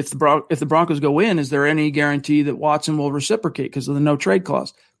 if the Broncos go in, is there any guarantee that Watson will reciprocate because of the no trade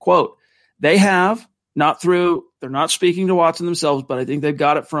clause? Quote, "They have, they're not speaking to Watson themselves, but I think they've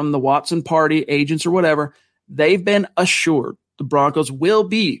got it from the Watson party, agents or whatever. They've been assured the Broncos will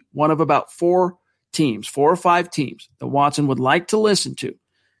be one of about 4 or 5 teams that Watson would like to listen to,"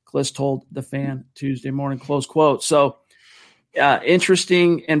 Kliss told The Fan Tuesday morning, close quote. So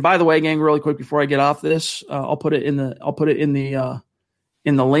interesting. And by the way, gang, really quick before I get off this, I'll put it in the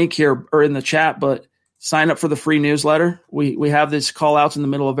link here or in the chat, but sign up for the free newsletter. We have this call outs in the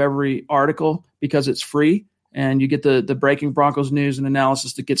middle of every article because it's free, and you get the breaking Broncos news and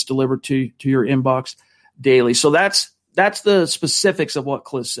analysis that gets delivered to your inbox daily. So that's the specifics of what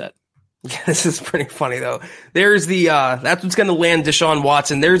Kliss said. Yeah, this is pretty funny though. There's the that's what's going to land Deshaun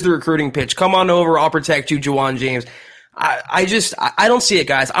Watson. There's the recruiting pitch. Come on over, I'll protect you, Juwan James. I don't see it,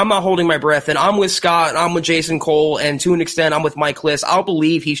 guys. I'm not holding my breath, and I'm with Scott, and I'm with Jason Cole, and to an extent, I'm with Mike Kliss. I'll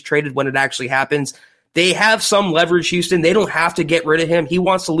believe he's traded when it actually happens. They have some leverage, Houston. They don't have to get rid of him. He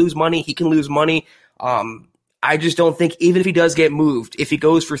wants to lose money. He can lose money. I just don't think, even if he does get moved, if he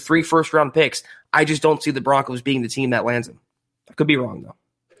goes for 3 first-round picks, I just don't see the Broncos being the team that lands him. I could be wrong, though.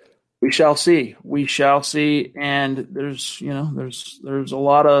 We shall see. And there's a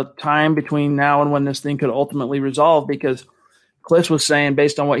lot of time between now and when this thing could ultimately resolve, because Kliss was saying,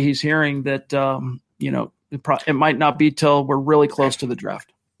 based on what he's hearing, that it might not be till we're really close to the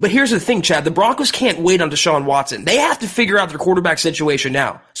draft. But here's the thing, Chad. The Broncos can't wait on Deshaun Watson. They have to figure out their quarterback situation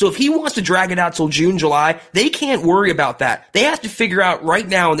now. So if he wants to drag it out till June, July, they can't worry about that. They have to figure out right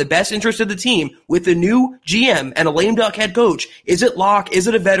now, in the best interest of the team, with the new GM and a lame duck head coach, is it Locke? Is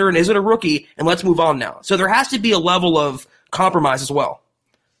it a veteran? Is it a rookie? And let's move on now. So there has to be a level of compromise as well.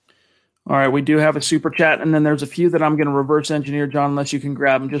 All right, we do have a super chat, and then there's a few that I'm going to reverse engineer, John, unless you can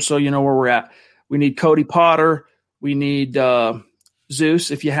grab them, just so you know where we're at. We need Cody Potter. We need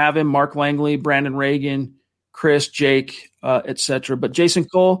Zeus, if you have him, Mark Langley, Brandon Reagan, Chris, Jake, etc. But Jason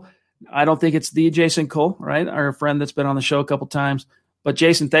Cole, I don't think it's the Jason Cole, right? Our friend that's been on the show a couple times. But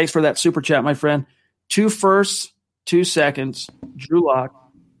Jason, thanks for that super chat, my friend. 2 firsts, 2 seconds, Drew Lock,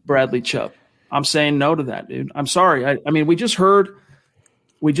 Bradley Chubb. I'm saying no to that, dude. I'm sorry. I mean, we just heard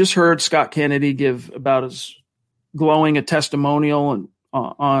Scott Kennedy give about as glowing a testimonial and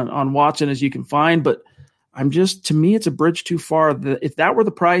on Watson as you can find, but to me, it's a bridge too far. If that were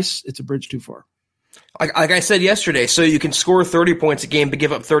the price, it's a bridge too far. Like I said yesterday, so you can score 30 points a game but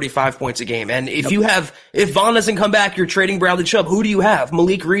give up 35 points a game. And if Vaughn doesn't come back, you're trading Bradley Chubb. Who do you have?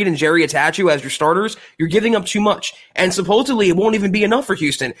 Malik Reed and Jerry Atachu as your starters? You're giving up too much. And supposedly it won't even be enough for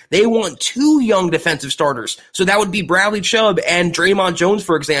Houston. They want 2 young defensive starters. So that would be Bradley Chubb and Draymond Jones,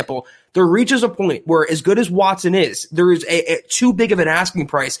 for example. There reaches a point where, as good as Watson is, there is a too big of an asking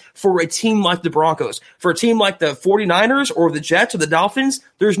price for a team like the Broncos. For a team like the 49ers or the Jets or the Dolphins,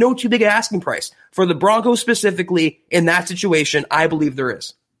 there's no too big an asking price. For the Broncos specifically, in that situation, I believe there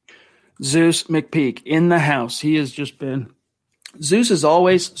is. Zeus McPeak in the house. He has just been – Zeus is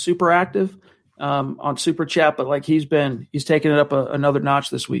always super active on Super Chat, but he's taken it up another notch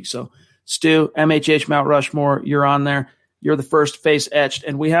this week. So, Stu, MHH Mount Rushmore, you're on there. You're the first face etched,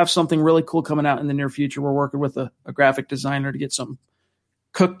 and we have something really cool coming out in the near future. We're working with a graphic designer to get something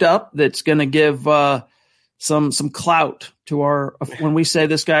cooked up that's going to give some clout to our – when we say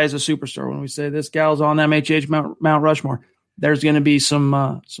this guy is a superstar, when we say this gal's on MHH Mount Rushmore, there's going to be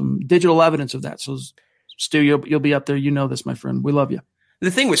some digital evidence of that. So, Stu, you'll be up there. You know this, my friend. We love you. The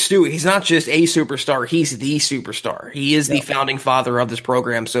thing with Stu, he's not just a superstar, he's the superstar. He is the founding father of this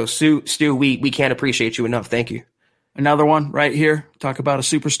program. So, Stu, we can't appreciate you enough. Thank you. Another one right here. Talk about a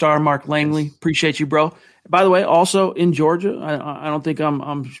superstar, Mark Langley. Appreciate you, bro. By the way, also in Georgia, I don't think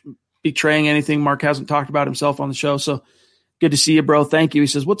I'm betraying anything. Mark hasn't talked about himself on the show, so good to see you, bro. Thank you. He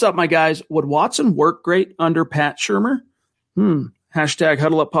says, what's up, my guys? Would Watson work great under Pat Shurmur? Hashtag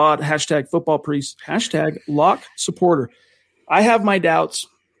huddle up pod, hashtag football priest, hashtag lock supporter. I have my doubts,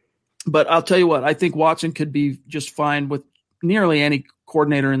 but I'll tell you what, I think Watson could be just fine with nearly any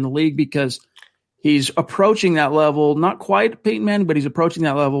coordinator in the league because he's approaching that level, not quite Peyton Manning, but he's approaching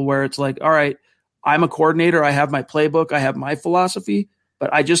that level where it's like, all right, I'm a coordinator. I have my playbook. I have my philosophy,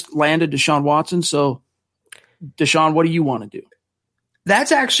 but I just landed Deshaun Watson. So Deshaun, what do you want to do?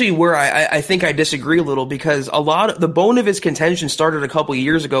 That's actually where I think I disagree a little because a lot of the bone of his contention started a couple of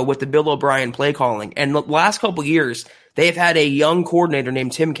years ago with the Bill O'Brien play calling. And the last couple of years, they've had a young coordinator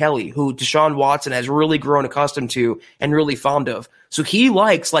named Tim Kelly, who Deshaun Watson has really grown accustomed to and really fond of. So he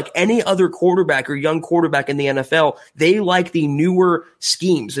likes, like any other quarterback or young quarterback in the NFL, they like the newer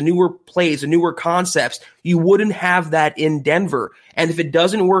schemes, the newer plays, the newer concepts. You wouldn't have that in Denver. And if it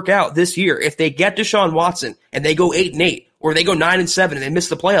doesn't work out this year, if they get Deshaun Watson and they go 8-8, or they go 9-7 and they miss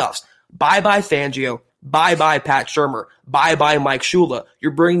the playoffs, bye-bye Fangio, bye-bye Pat Shurmur, bye-bye Mike Shula.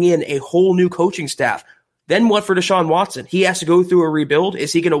 You're bringing in a whole new coaching staff. Then what for Deshaun Watson? He has to go through a rebuild.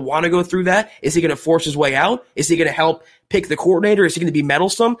 Is he going to want to go through that? Is he going to force his way out? Is he going to help pick the coordinator? Is he going to be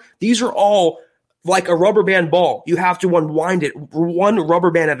meddlesome? These are all like a rubber band ball. You have to unwind it one rubber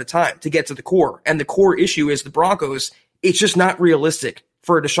band at a time to get to the core. And the core issue is the Broncos. It's just not realistic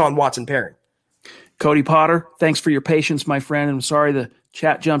for a Deshaun Watson pairing. Cody Potter, thanks for your patience, my friend. I'm sorry the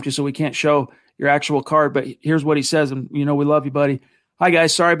chat jumped you so we can't show your actual card, but here's what he says, and we love you, buddy. Hi,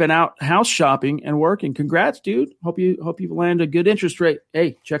 guys. Sorry I've been out house shopping and working. Congrats, dude. Hope you land a good interest rate.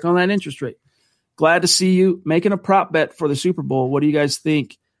 Hey, check on that interest rate. Glad to see you making a prop bet for the Super Bowl. What do you guys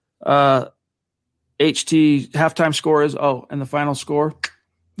think? HT halftime score is, and the final score?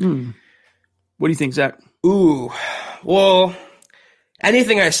 What do you think, Zach? Ooh, well,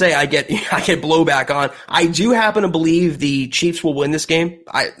 anything I say, I get blowback on. I do happen to believe the Chiefs will win this game.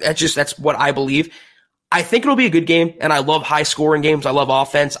 That's what I believe. I think it'll be a good game, and I love high-scoring games. I love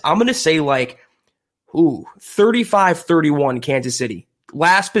offense. I'm going to say 35-31 Kansas City.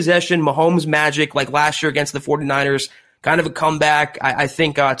 Last possession, Mahomes magic, like last year against the 49ers. Kind of a comeback. I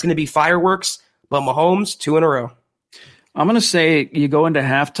think it's going to be fireworks, but Mahomes, 2 in a row. I'm going to say you go into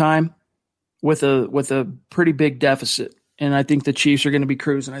halftime with a pretty big deficit. And I think the Chiefs are going to be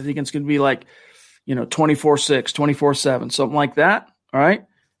cruising. I think it's going to be 24-6, 24-7, something like that. All right.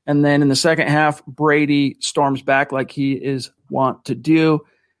 And then in the second half, Brady storms back like he is wont to do.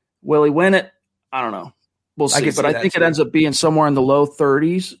 Will he win it? I don't know. We'll see. But I think it ends up being somewhere in the low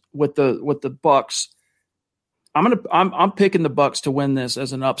 30s with the Bucks. I'm picking the Bucks to win this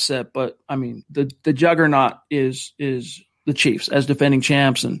as an upset. But I mean, the juggernaut is the Chiefs as defending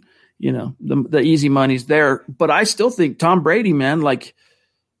champs, and the easy money's there. But I still think Tom Brady, man,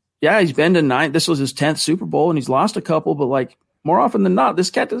 he's been to 9. This was his 10th Super Bowl, and he's lost a couple. But more often than not, this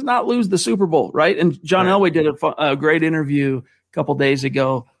cat does not lose the Super Bowl, right? And John Elway did a great interview a couple days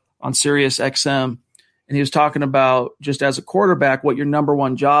ago on Sirius XM, and he was talking about just as a quarterback what your number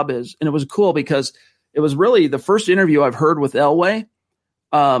one job is. And it was cool because it was really the first interview I've heard with Elway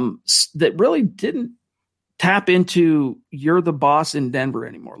that really didn't tap into you're the boss in Denver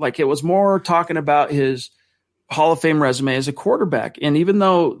anymore. It was more talking about his Hall of Fame resume as a quarterback. And even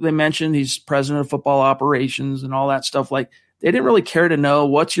though they mentioned he's president of football operations and all that stuff, they didn't really care to know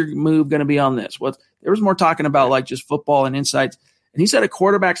what's your move going to be on this. There was more talking about just football and insights. And he said a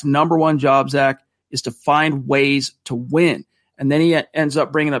quarterback's number one job, Zach, is to find ways to win. And then he ends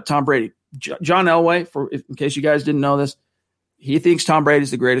up bringing up Tom Brady. John Elway, in case you guys didn't know this, he thinks Tom Brady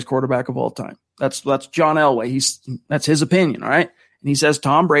is the greatest quarterback of all time. That's John Elway. That's his opinion, all right? And he says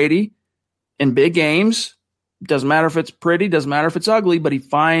Tom Brady in big games, doesn't matter if it's pretty, doesn't matter if it's ugly, but he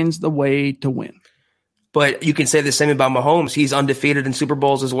finds the way to win. But you can say the same about Mahomes. He's undefeated in Super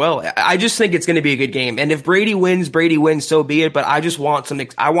Bowls as well. I just think it's going to be a good game. And if Brady wins, so be it. But I just want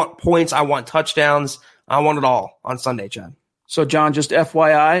I want points. I want touchdowns. I want it all on Sunday, Chad. So, John, just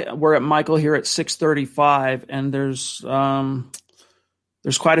FYI, we're at Michael here at 6:35, and there's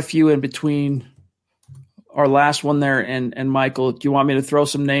quite a few in between our last one there and Michael. Do you want me to throw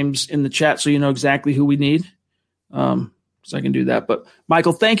some names in the chat so you know exactly who we need? So I can do that. But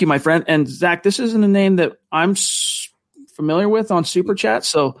Michael, thank you, my friend. And Zach, this isn't a name that I'm familiar with on Super Chat,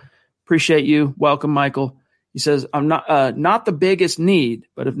 so appreciate you. Welcome, Michael. He says, I'm not the biggest need,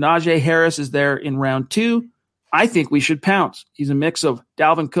 but if Najee Harris is there in round 2, I think we should pounce. He's a mix of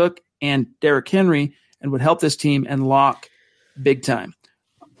Dalvin Cook and Derrick Henry and would help this team and lock big time.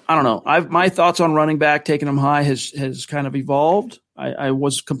 I don't know. My thoughts on running back, taking him high, has kind of evolved. I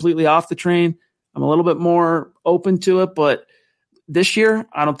was completely off the train. I'm a little bit more open to it, but this year,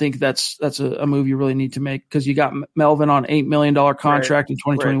 I don't think that's a move you really need to make because you got Melvin on $8 million contract in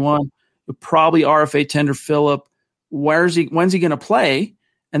 2021. Right. You'll probably RFA tender Phillip. When's he going to play?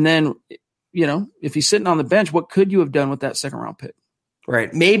 And then, if he's sitting on the bench, what could you have done with that second round pick?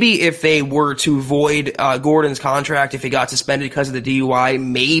 Right. Maybe if they were to void Gordon's contract, if he got suspended because of the DUI,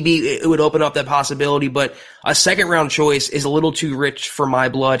 maybe it would open up that possibility. But a second round choice is a little too rich for my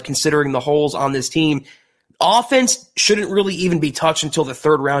blood, considering the holes on this team. Offense shouldn't really even be touched until the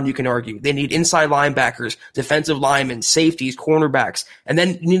third round, you can argue. They need inside linebackers, defensive linemen, safeties, cornerbacks, and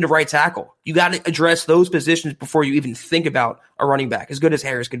then you need a right tackle. You got to address those positions before you even think about a running back, as good as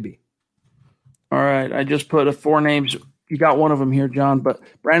Harris could be. All right. I just put 4 names. You got one of them here, John, but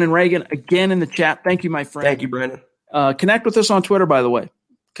Brandon Reagan, again in the chat. Thank you, my friend. Thank you, Brandon. Connect with us on Twitter, by the way.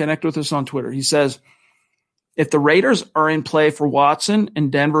 Connect with us on Twitter. He says, if the Raiders are in play for Watson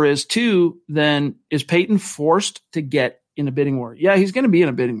and Denver is too, then is Peyton forced to get in a bidding war? Yeah, he's going to be in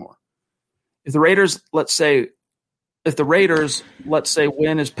a bidding war. If the Raiders, let's say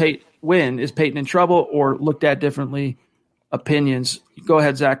win, is Peyton in trouble or looked at differently? Opinions. Go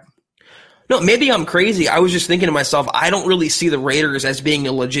ahead, Zach. No, maybe I'm crazy. I was just thinking to myself, I don't really see the Raiders as being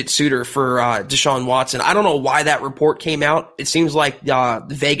a legit suitor for Deshaun Watson. I don't know why that report came out. It seems like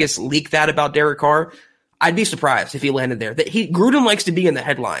Vegas leaked that about Derek Carr. I'd be surprised if he landed there. Gruden likes to be in the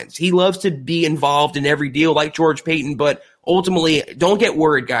headlines. He loves to be involved in every deal like George Payton, but ultimately, don't get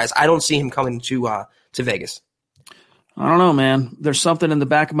worried, guys. I don't see him coming to Vegas. I don't know, man. There's something in the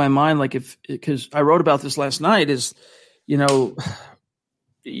back of my mind, because I wrote about this last night,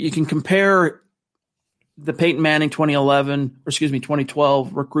 you can compare the Peyton Manning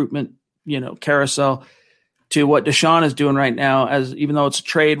 2012 recruitment, carousel to what Deshaun is doing right now, as even though it's a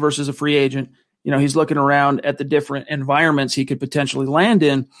trade versus a free agent. He's looking around at the different environments he could potentially land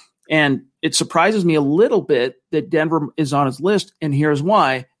in. And it surprises me a little bit that Denver is on his list, and here's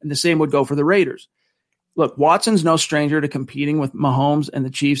why. And the same would go for the Raiders. Look, Watson's no stranger to competing with Mahomes and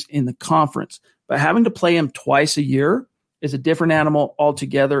the Chiefs in the conference, but having to play him twice a year is a different animal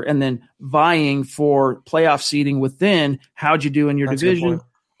altogether. And then vying for playoff seeding within, how'd you do in your division,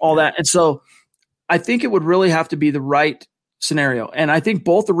 all that. And so I think it would really have to be the right scenario. And I think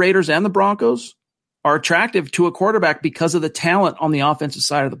both the Raiders and the Broncos are attractive to a quarterback because of the talent on the offensive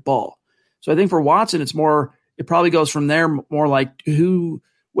side of the ball. So I think for Watson, it probably goes from there more like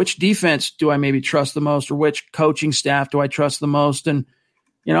which defense do I maybe trust the most, or which coaching staff do I trust the most? And,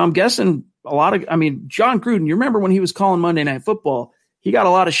 I'm guessing John Gruden, you remember when he was calling Monday Night Football, he got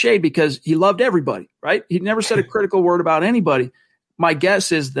a lot of shade because he loved everybody, right? He never said a critical word about anybody. My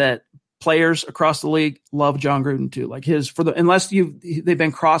guess is that players across the league love John Gruden too. Unless they've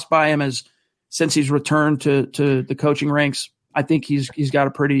been crossed by him since he's returned to the coaching ranks, I think he's got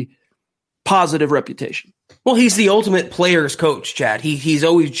a pretty positive reputation. Well, he's the ultimate player's coach, Chad. He's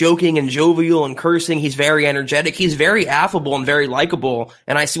always joking and jovial and cursing. He's very energetic. He's very affable and very likable,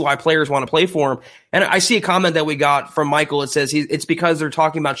 and I see why players want to play for him. And I see a comment that we got from Michael. It says it's because they're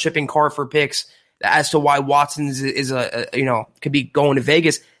talking about shipping Carr for picks as to why Watson's could be going to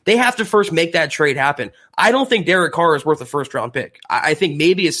Vegas. They have to first make that trade happen. I don't think Derek Carr is worth a first-round pick. I think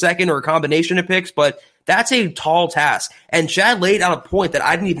maybe a second or a combination of picks, but that's a tall task. And Chad laid out a point that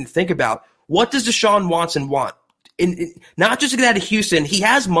I didn't even think about. What does Deshaun Watson want? Not just to get out of Houston. He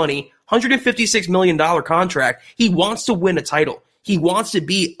has money, $156 million contract. He wants to win a title. He wants to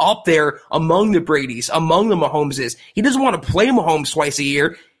be up there among the Bradys, among the Mahomeses. He doesn't want to play Mahomes twice a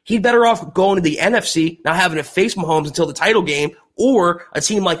year. He'd better off going to the NFC, not having to face Mahomes until the title game, or a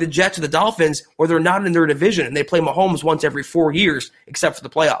team like the Jets or the Dolphins where they're not in their division and they play Mahomes once every 4 years, except for the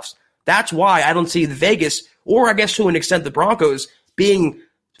playoffs. That's why I don't see the Vegas, or I guess to an extent the Broncos, being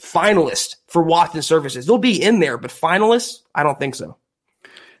finalists for Watson services. They'll be in there, but finalists, I don't think so.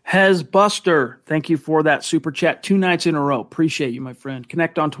 Hez Buster, thank you for that super chat 2 nights in a row. Appreciate you, my friend.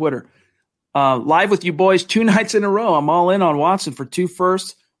 Connect on Twitter. Live with you boys 2 nights in a row. I'm all in on Watson for 2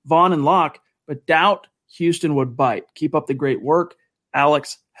 firsts, Vaughn and Locke, but doubt Houston would bite. Keep up the great work.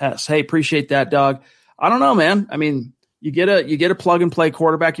 Alex Hess. Hey, appreciate that, dog. I don't know, man. I mean, you get a plug and play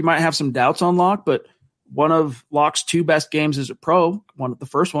quarterback. You might have some doubts on Locke, but one of Locke's 2 best games as a pro, the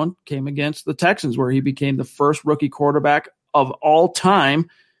first one came against the Texans, where he became the first rookie quarterback of all time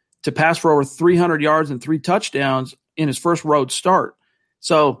to pass for over 300 yards and 3 touchdowns in his first road start.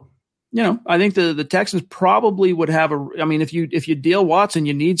 So, I think the Texans probably would have if you deal Watson,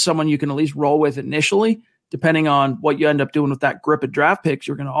 you need someone you can at least roll with initially depending on what you end up doing with that grip of draft picks,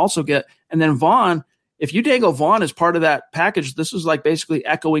 you're going to also get. And then Vaughn, if you dangle Vaughn as part of that package, this is like basically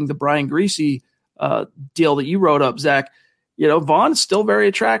echoing the Brian Griese deal that you wrote up, Zach. Vaughn's still very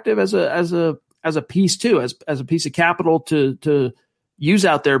attractive as a piece too, as a piece of capital to use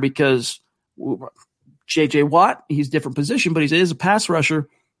out there, because J.J. Watt, he's a different position, but he is a pass rusher.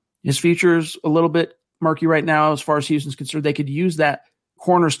 His future's a little bit murky right now as far as Houston's concerned. They could use that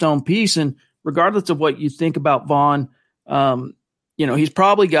cornerstone piece, and regardless of what you think about Vaughn, he's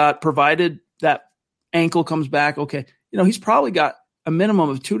probably got, provided that ankle comes back, okay, he's probably got a minimum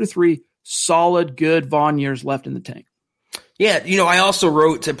of 2 to 3 solid, good Vaughn years left in the tank. Yeah, I also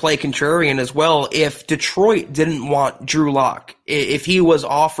wrote to play contrarian as well. If Detroit didn't want Drew Lock, if he was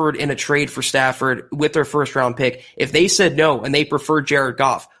offered in a trade for Stafford with their first-round pick, if they said no and they preferred Jared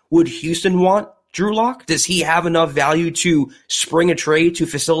Goff, would Houston want Drew Lock? Does he have enough value to spring a trade, to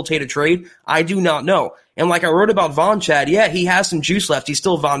facilitate a trade? I do not know. And like I wrote about Vaughn, Chad, yeah, he has some juice left. He's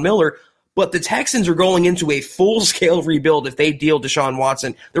still Von Miller. But the Texans are going into a full-scale rebuild if they deal Deshaun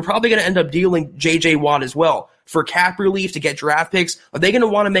Watson. They're probably going to end up dealing J.J. Watt as well. For cap relief, to get draft picks, are they going to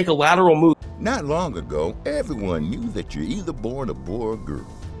want to make a lateral move? Not long ago, everyone knew that you're either born a boy or girl.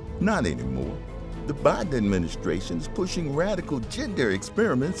 Not anymore. The Biden administration is pushing radical gender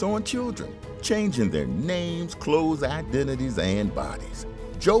experiments on children, changing their names, clothes, identities, and bodies.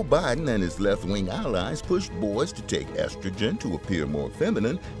 Joe Biden and his left-wing allies push boys to take estrogen to appear more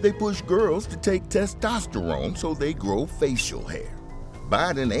feminine. They push girls to take testosterone so they grow facial hair.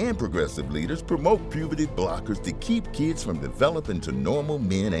 Biden and progressive leaders promote puberty blockers to keep kids from developing to normal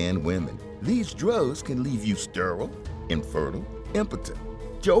men and women. These drugs can leave you sterile, infertile, impotent.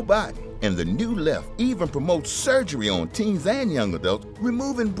 Joe Biden and the new left even promote surgery on teens and young adults,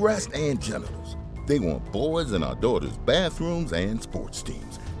 removing breasts and genitals. They want boys in our daughters' bathrooms and sports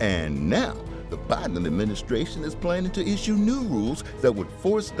teams. And now, the Biden administration is planning to issue new rules that would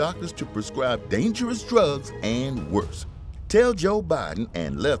force doctors to prescribe dangerous drugs and worse. Tell Joe Biden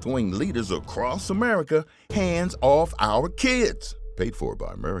and left-wing leaders across America, hands off our kids. Paid for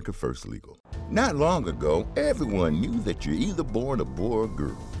by America First Legal. Not long ago, everyone knew that you're either born a boy or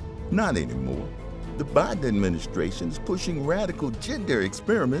girl. Not anymore. The Biden administration is pushing radical gender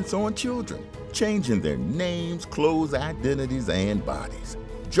experiments on children, changing their names, clothes, identities, and bodies.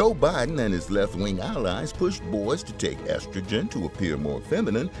 Joe Biden and his left-wing allies push boys to take estrogen to appear more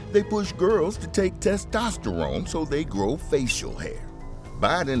feminine. They push girls to take testosterone so they grow facial hair.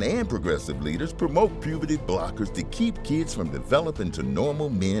 Biden and progressive leaders promote puberty blockers to keep kids from developing to normal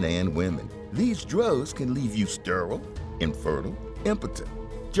men and women. These drugs can leave you sterile, infertile, impotent.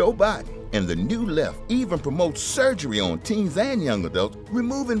 Joe Biden and the new left even promote surgery on teens and young adults,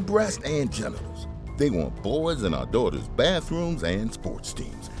 removing breasts and genitals. They want boys in our daughters' bathrooms and sports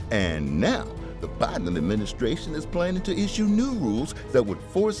teams. And now, the Biden administration is planning to issue new rules that would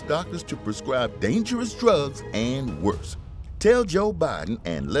force doctors to prescribe dangerous drugs and worse. Tell Joe Biden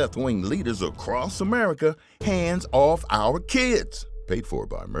and left-wing leaders across America, hands off our kids. Paid for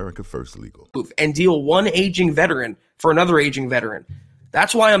by America First Legal. And deal one aging veteran for another aging veteran.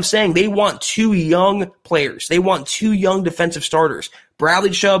 That's why I'm saying they want 2 young players. They want 2 young defensive starters. Bradley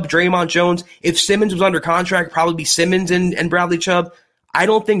Chubb, Draymond Jones. If Simmons was under contract, probably be Simmons and Bradley Chubb. I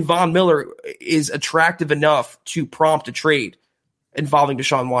don't think Von Miller is attractive enough to prompt a trade involving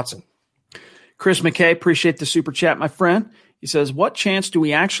Deshaun Watson. Chris McKay, appreciate the super chat, my friend. He says, what chance do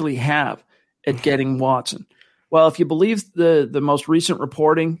we actually have at getting Watson? Well, if you believe the most recent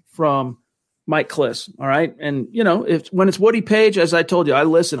reporting from Mike Kliss, all right? And, when it's Woody Page, as I told you, I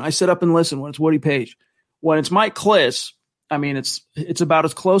listen. I sit up and listen when it's Woody Page. When it's Mike Kliss, I mean, it's about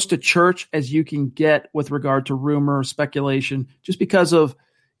as close to church as you can get with regard to rumor, speculation, just because of,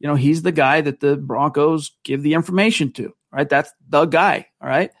 he's the guy that the Broncos give the information to, right? That's the guy, all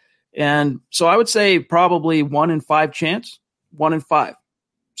right? And so I would say probably 1 in 5 chance, 1 in 5.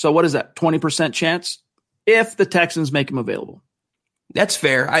 So what is that, 20% chance if the Texans make him available? That's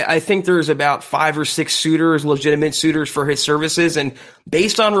fair. I think there's about 5 or 6 suitors, legitimate suitors for his services. And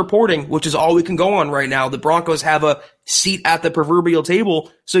based on reporting, which is all we can go on right now, the Broncos have a seat at the proverbial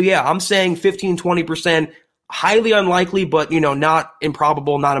table. So yeah, I'm saying 15, 20%, highly unlikely, but not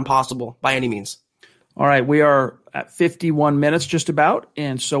improbable, not impossible by any means. All right. We are at 51 minutes just about.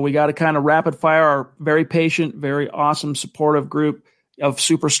 And so we got to kind of rapid fire our very patient, very awesome, supportive group of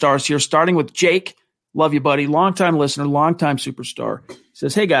superstars here, starting with Jake. Love you, buddy. Longtime listener, longtime superstar.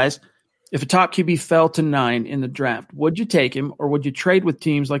 Says, hey, guys, if a top QB fell to 9 in the draft, would you take him or would you trade with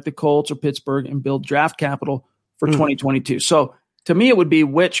teams like the Colts or Pittsburgh and build draft capital for 2022? So to me, it would be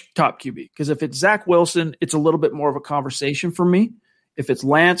which top QB? Because if it's Zach Wilson, it's a little bit more of a conversation for me. If it's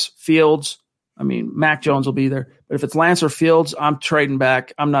Lance, Fields, I mean, Mac Jones will be there. But if it's Lance or Fields, I'm trading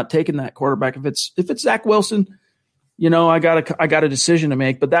back. I'm not taking that quarterback. If it's Zach Wilson, I got a decision to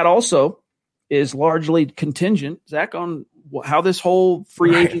make. But that also is largely contingent, Zach, on how this whole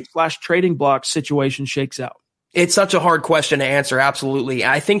free agent / trading block situation shakes out. It's such a hard question to answer. Absolutely.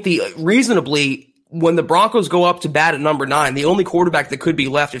 I think reasonably, when the Broncos go up to bat at number 9, the only quarterback that could be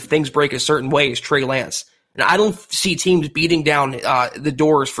left if things break a certain way is Trey Lance. And I don't see teams beating down the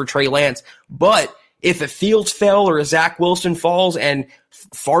doors for Trey Lance. But if a Fields fell or a Zach Wilson falls and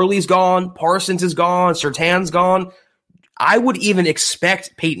Farley's gone, Parsons is gone, Surtain's gone, I would even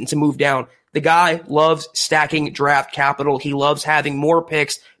expect Peyton to move down. The guy loves stacking draft capital. He loves having more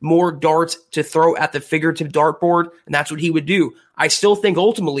picks, more darts to throw at the figurative dartboard, and that's what he would do. I still think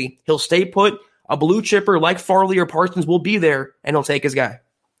ultimately he'll stay put. A blue chipper like Farley or Parsons will be there, and he'll take his guy.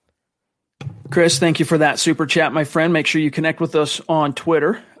 Chris, thank you for that super chat, my friend. Make sure you connect with us on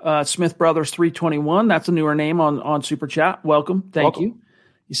Twitter. Smith Brothers 321, that's a newer name on super chat. Welcome. Thank you.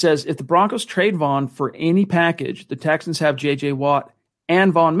 He says, if the Broncos trade Vaughn for any package, the Texans have J.J. Watt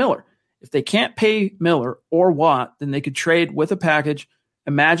and Von Miller. If they can't pay Miller or Watt, then they could trade with a package.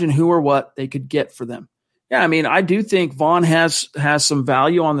 Imagine who or what they could get for them. Yeah, I mean, I do think Vaughn has some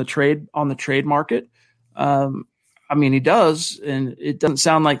value on the trade market. I mean, he does, and it doesn't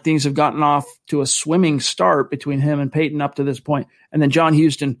sound like things have gotten off to a swimming start between him and Peyton up to this point. And then John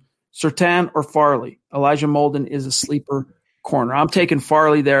Houston, Surtain or Farley. Elijah Molden is a sleeper corner. I'm taking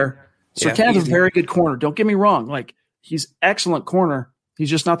Farley there. Surtain's a very good corner. Don't get me wrong. Like, he's excellent corner. He's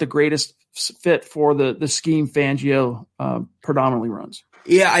just not the greatest fit for the scheme Fangio predominantly runs.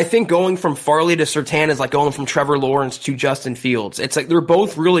 Yeah, I think going from Farley to Surtain is like going from Trevor Lawrence to Justin Fields. It's like they're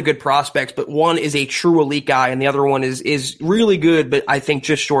both really good prospects, but one is a true elite guy, and the other one is really good, but I think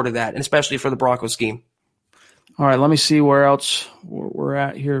just short of that, and especially for the Broncos scheme. All right, let me see where else we're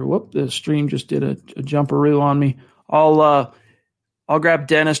at here. Whoop, the stream just did a jumperoo on me. I'll grab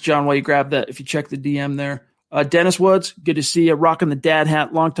Dennis, John, while you grab that, if you check the DM there. Dennis Woods, good to see you. Rocking the dad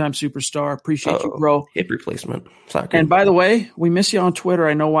hat, longtime superstar. Appreciate you, bro. Hip replacement. And by the way, we miss you on Twitter.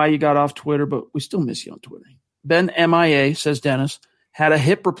 I know why you got off Twitter, but we still miss you on Twitter. Ben MIA, says Dennis, had a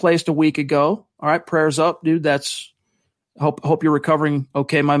hip replaced a week ago. All right, prayers up, dude. Hope you're recovering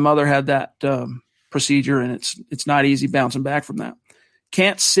okay. My mother had that procedure, and it's not easy bouncing back from that.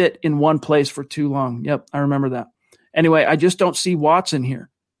 Can't sit in one place for too long. Yep, I remember that. Anyway, I just don't see Watson here.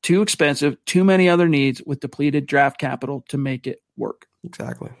 Too expensive, too many other needs with depleted draft capital to make it work.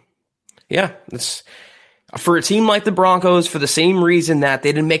 Exactly. Yeah, it's for a team like the Broncos, for the same reason that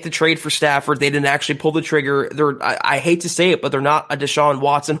they didn't make the trade for Stafford, they didn't actually pull the trigger. I hate to say it, but they're not a Deshaun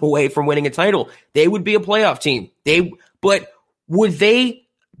Watson away from winning a title. They would be a playoff team. But would they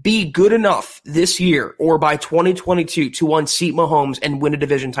be good enough this year or by 2022 to unseat Mahomes and win a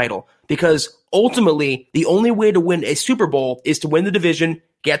division title? Because ultimately, the only way to win a Super Bowl is to win the division,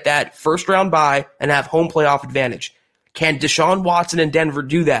 get that first round bye, and have home playoff advantage. Can Deshaun Watson in Denver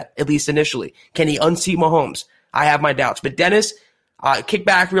do that, at least initially? Can he unseat Mahomes? I have my doubts. But Dennis, kick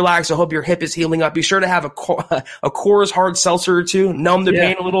back, relax. I hope your hip is healing up. Be sure to have a Coors Hard Seltzer or two, numb the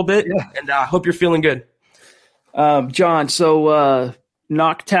pain a little bit, and I hope you're feeling good. John, so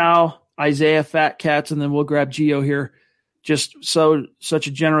Noctow, Isaiah Fat Cats, and then we'll grab Gio here. Just such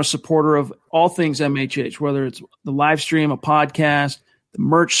a generous supporter of all things MHH, whether it's the live stream, a podcast, the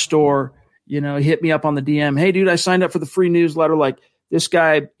merch store. He hit me up on the DM. Hey, dude, I signed up for the free newsletter. Like, this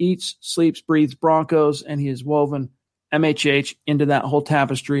guy eats, sleeps, breathes Broncos, and he has woven MHH into that whole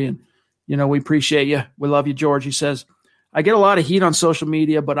tapestry. And, we appreciate you. We love you, George. He says, I get a lot of heat on social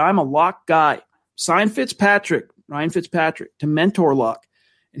media, but I'm a Lock guy. Sign Ryan Fitzpatrick, to mentor Lock.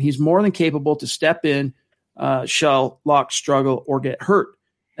 And he's more than capable to step in, shall Lock struggle or get hurt.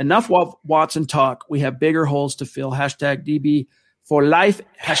 Enough Watson talk. We have bigger holes to fill. #DB for life.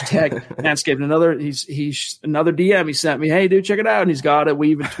 Manscaped. He's another DM he sent me. Hey, dude, check it out. And he's got it. We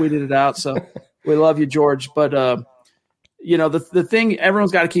even tweeted it out. So we love you, George. But, the thing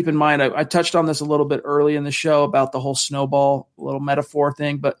everyone's got to keep in mind, I touched on this a little bit early in the show about the whole snowball little metaphor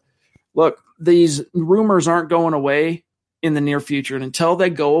thing. But look, these rumors aren't going away in the near future. And until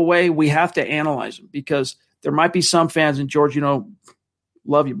they go away, we have to analyze them, because there might be some fans, and George,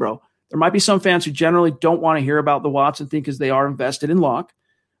 love you, bro. There might be some fans who generally don't want to hear about the Watson thing because they are invested in Lock.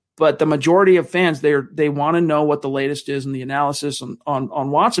 But the majority of fans, they want to know what the latest is in the analysis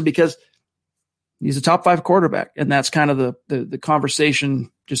on Watson, because he's a top 5 quarterback. And that's kind of the conversation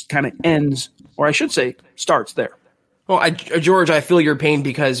just kind of ends, or I should say starts there. Well, George, I feel your pain,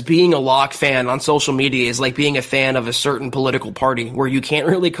 because being a Lock fan on social media is like being a fan of a certain political party, where you can't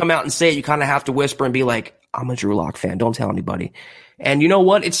really come out and say it. You kind of have to whisper and be like, I'm a Drew Lock fan. Don't tell anybody. And you know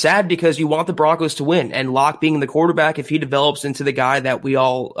what? It's sad because you want the Broncos to win. And Locke being the quarterback, if he develops into the guy that we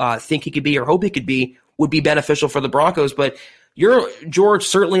all think he could be or hope he could be, would be beneficial for the Broncos. But you're, George,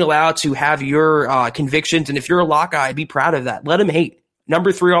 certainly allowed to have your convictions. And if you're a Locke guy, be proud of that. Let him hate.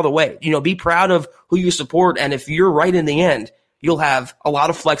 Number 3 all the way. Be proud of who you support. And if you're right in the end, you'll have a lot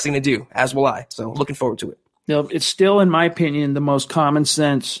of flexing to do, as will I. So looking forward to it. It's still, in my opinion, the most common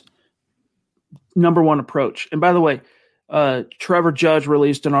sense number 1 approach. And by the way, Trevor Judge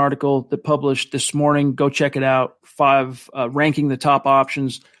released an article that published this morning. Go check it out. 5 ranking the top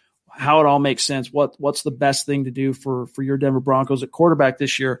options, how it all makes sense. What's the best thing to do for your Denver Broncos at quarterback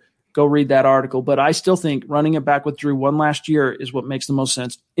this year? Go read that article. But I still think running it back with Drew one last year is what makes the most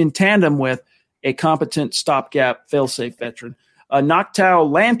sense, in tandem with a competent stopgap fail-safe veteran. Noctow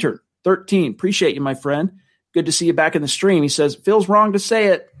Lantern 13. Appreciate you, my friend. Good to see you back in the stream. He says, feels wrong to say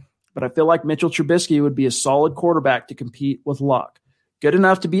it, but I feel like Mitchell Trubisky would be a solid quarterback to compete with Locke. Good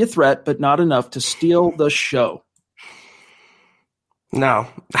enough to be a threat, but not enough to steal the show. No.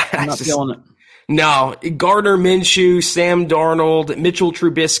 I'm not feeling it. No. Gardner Minshew, Sam Darnold, Mitchell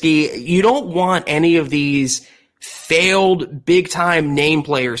Trubisky. You don't want any of these failed big-time name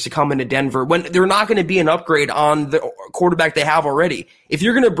players to come into Denver when they're not going to be an upgrade on the quarterback they have already. If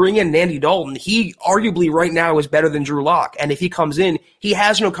you're going to bring in Andy Dalton, he arguably right now is better than Drew Lock. And if he comes in, he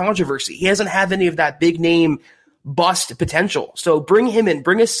has no controversy. He doesn't have any of that big-name bust potential. So bring him in.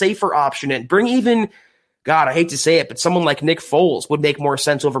 Bring a safer option in. Bring even, God, I hate to say it, but someone like Nick Foles would make more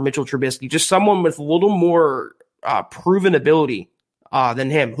sense over Mitchell Trubisky. Just someone with a little more proven ability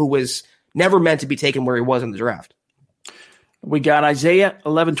than him, who was never meant to be taken where he was in the draft. We got Isaiah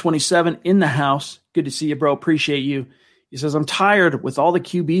 1127 in the house. Good to see you, bro. Appreciate you. He says, I'm tired with all the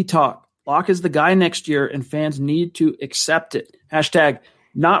QB talk. Locke is the guy next year, and fans need to accept it. Hashtag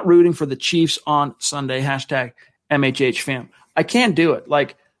not rooting for the Chiefs on Sunday. Hashtag MHH fam. I can't do it.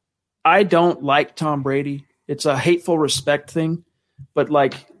 Like, I don't like Tom Brady. It's a hateful respect thing. But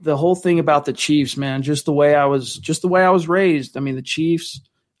like the whole thing about the Chiefs, man, just the way I was raised. I mean, the Chiefs,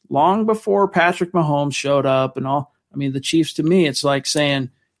 long before Patrick Mahomes showed up and all. I mean, the Chiefs, to me, it's like saying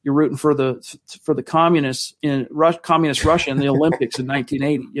you're rooting for the communists in communist Russia in the Olympics in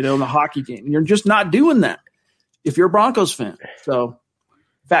 1980, in the hockey game. You're just not doing that if you're a Broncos fan. So,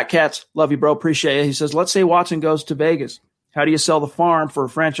 Fat Cats, love you, bro. Appreciate it. He says, let's say Watson goes to Vegas. How do you sell the farm for a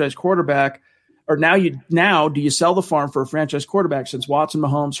franchise quarterback? Or now do you sell the farm for a franchise quarterback since Watson,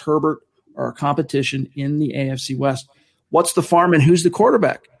 Mahomes, Herbert are a competition in the AFC West? What's the farm and who's the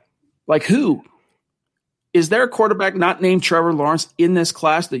quarterback? Like who? Is there a quarterback not named Trevor Lawrence in this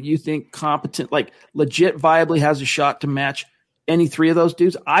class that you think competent, like legit viably has a shot to match any 3 of those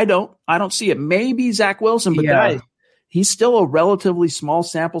dudes? I don't see it. Maybe Zach Wilson, but guys, he's still a relatively small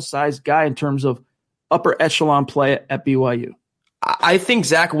sample size guy in terms of upper echelon play at BYU. I think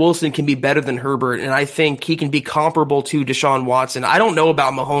Zach Wilson can be better than Herbert, and I think he can be comparable to Deshaun Watson. I don't know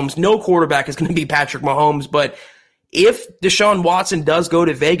about Mahomes. No quarterback is going to be Patrick Mahomes, but if Deshaun Watson does go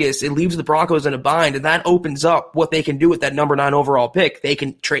to Vegas, it leaves the Broncos in a bind, and that opens up what they can do with that number 9 overall pick. They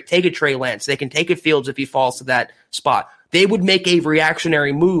can take a Trey Lance. They can take a Fields if he falls to that spot. They would make a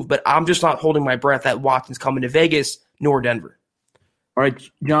reactionary move, but I'm just not holding my breath that Watson's coming to Vegas nor Denver. All right,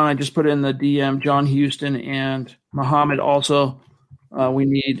 John, I just put in the DM, John Houston and Muhammad also. We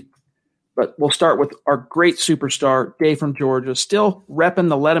need, but we'll start with our great superstar, Dave from Georgia, still repping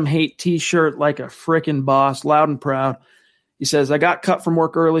the Let 'em Hate t-shirt like a frickin' boss, loud and proud. He says, I got cut from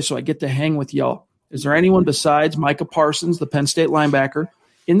work early, so I get to hang with y'all. Is there anyone besides Micah Parsons, the Penn State linebacker,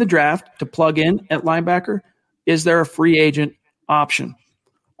 in the draft to plug in at linebacker? Is there a free agent option?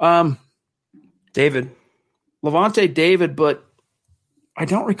 David. Levante David, but I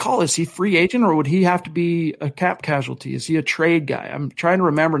don't recall. Is he free agent or would he have to be a cap casualty? Is he a trade guy? I'm trying to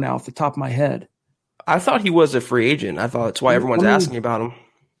remember now off the top of my head. I thought he was a free agent. I thought that's why everyone's asking about him.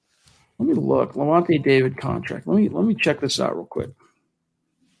 Let me look. Levante David contract. Let me check this out real quick.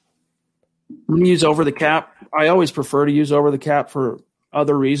 I'm going to use over the cap. I always prefer to use over the cap for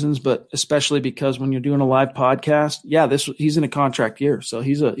other reasons, but especially because when you're doing a live podcast, he's in a contract year, so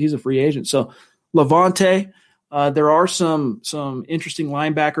he's a free agent. So Levante. There are some interesting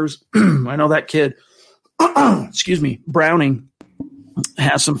linebackers. I know that kid, excuse me, Browning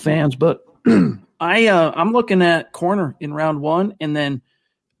has some fans, but I'm looking at corner in round 1, and then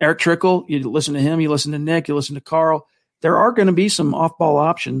Eric Trickle. You listen to him, you listen to Nick, you listen to Carl. There are going to be some off-ball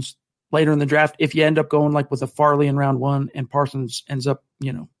options later in the draft if you end up going like with a Farley in round 1 and Parsons ends up,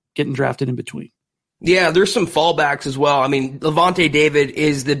 getting drafted in between. Yeah, there's some fallbacks as well. I mean, Lavonte David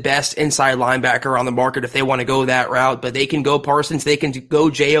is the best inside linebacker on the market if they want to go that route, but they can go Parsons, they can go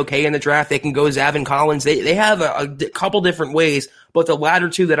JOK in the draft, they can go Zavin Collins. They have a couple different ways, but the latter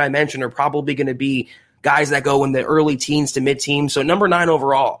two that I mentioned are probably going to be guys that go in the early teens to mid-teens. So number 9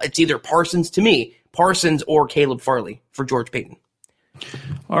 overall, it's either Parsons or Caleb Farley for George Paton.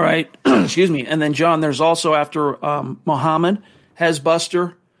 All right. Excuse me. And then, John, there's also after Muhammad,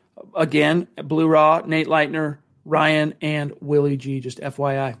 Buster, again, Blue Raw, Nate Leitner, Ryan, and Willie G, just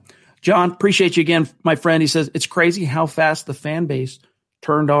FYI. John, appreciate you again, my friend. He says, it's crazy how fast the fan base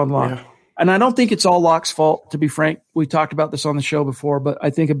turned on Locke. Yeah. And I don't think it's all Locke's fault, to be frank. We talked about this on the show before, but I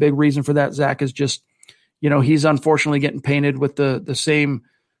think a big reason for that, Zach, is just, he's unfortunately getting painted with the same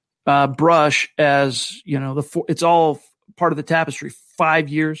brush as, it's all part of the tapestry. 5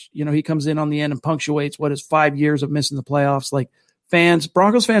 years, he comes in on the end and punctuates what is 5 years of missing the playoffs. Like,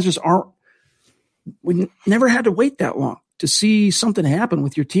 Broncos fans just we never had to wait that long to see something happen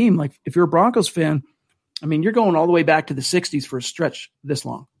with your team. Like, if you're a Broncos fan, I mean, you're going all the way back to the 60s for a stretch this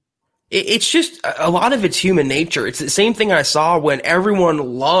long. It's just a lot of it's human nature. It's the same thing I saw when everyone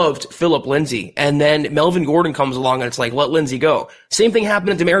loved Phillip Lindsay, and then Melvin Gordon comes along and it's like, let Lindsay go. Same thing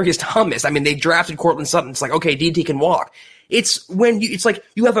happened to Demaryius Thomas. I mean, they drafted Cortland Sutton. It's like, okay, DT can walk. It's when it's like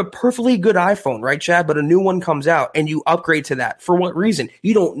you have a perfectly good iPhone, right, Chad? But a new one comes out and you upgrade to that. For what reason?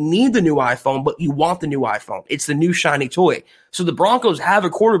 You don't need the new iPhone, but you want the new iPhone. It's the new shiny toy. So the Broncos have a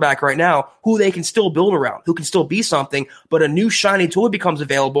quarterback right now who they can still build around, who can still be something, but a new shiny toy becomes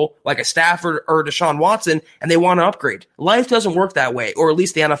available, like a Stafford or Deshaun Watson, and they want to upgrade. Life doesn't work that way, or at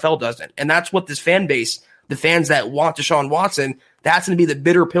least the NFL doesn't. And that's what this fan base, the fans that want Deshaun Watson, that's going to be the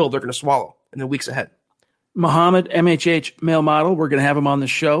bitter pill they're going to swallow in the weeks ahead. Muhammad, MHH male model. We're going to have him on the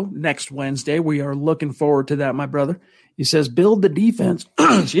show next Wednesday. We are looking forward to that, my brother. He says, build the defense.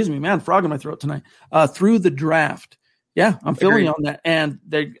 Excuse me, man, frog in my throat tonight. Through the draft. Yeah, I'm feeling on that. And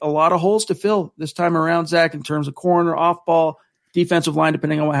there are a lot of holes to fill this time around, Zach, in terms of corner, off ball, defensive line,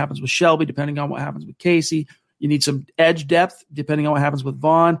 depending on what happens with Shelby, depending on what happens with Casey. You need some edge depth, depending on what happens with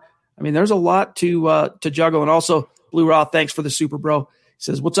Vaughn. I mean, there's a lot to juggle. And also, Blue Raw, thanks for the super, bro. He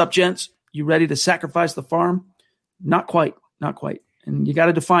says, what's up, gents? You ready to sacrifice the farm? Not quite. And you got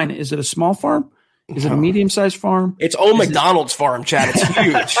to define it. Is it a small farm? Is it a medium-sized farm? It's old McDonald's farm, Chad. It's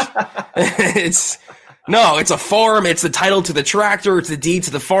huge. It's a farm. It's the title to the tractor. It's the deed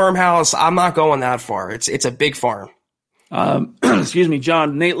to the farmhouse. I'm not going that far. It's a big farm. Excuse me,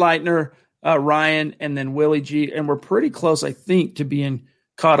 John. Nate Leitner, Ryan, and then Willie G. And we're pretty close, I think, to being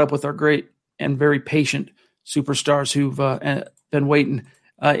caught up with our great and very patient superstars who've been waiting.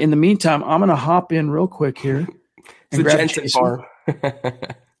 In the meantime, I'm going to hop in real quick here. It's a Jensen farm.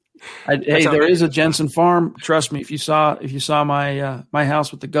 There is a Jensen farm. Trust me, if you saw my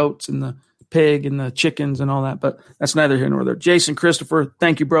house with the goats and the pig and the chickens and all that, but that's neither here nor there. Jason Christopher,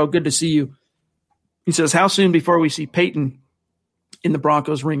 thank you, bro. Good to see you. He says, how soon before we see Peyton in the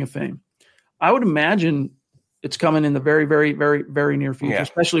Broncos Ring of Fame? I would imagine it's coming in the very, very, very, very near future,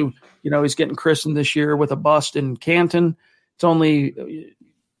 especially, he's getting christened this year with a bust in Canton. It's only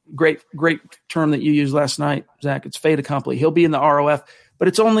great term that you used last night, Zach. It's fait accompli. He'll be in the ROF, but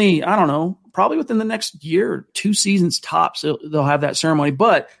it's only, I don't know, probably within the next year, 2 seasons tops, they'll have that ceremony.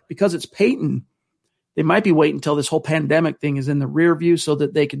 But because it's Peyton, they might be waiting until this whole pandemic thing is in the rear view so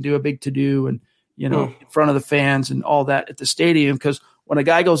that they can do a big to-do and, in front of the fans and all that at the stadium. Because when a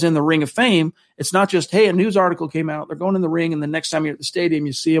guy goes in the Ring of Fame, it's not just, hey, a news article came out, they're going in the ring, and the next time you're at the stadium,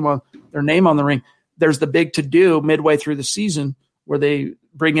 you see their name on the ring. There's the big to-do midway through the season where they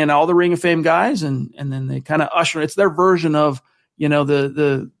bring in all the Ring of Fame guys and then they kind of usher. It's their version of,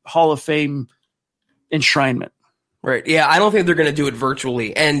 the Hall of Fame enshrinement. Right. Yeah, I don't think they're going to do it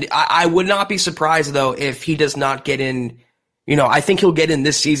virtually. And I would not be surprised, though, if he does not get in. I think he'll get in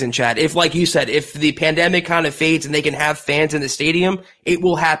this season, Chad. If, like you said, if the pandemic kind of fades and they can have fans in the stadium, it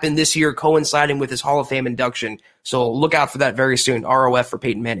will happen this year, coinciding with his Hall of Fame induction. So look out for that very soon. ROF for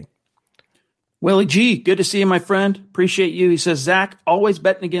Peyton Manning. Willie G, good to see you, my friend. Appreciate you. He says, Zach, always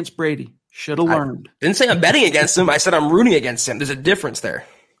betting against Brady. Should have learned. I didn't say I'm betting against him. I said I'm rooting against him. There's a difference there.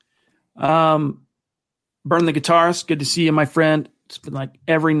 Burn the Guitarist, good to see you, my friend. It's been like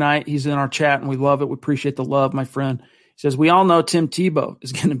every night he's in our chat, and we love it. We appreciate the love, my friend. He says, we all know Tim Tebow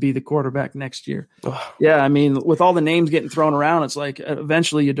is going to be the quarterback next year. Yeah, I mean, with all the names getting thrown around, it's like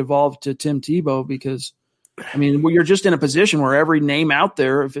eventually you devolve to Tim Tebow because, I mean, you're just in a position where every name out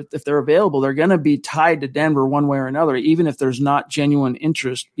there, if they're available, they're going to be tied to Denver one way or another, even if there's not genuine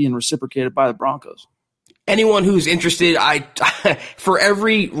interest being reciprocated by the Broncos. anyone who's interested, for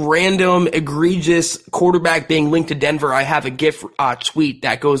every random egregious quarterback being linked to Denver, I have a GIF tweet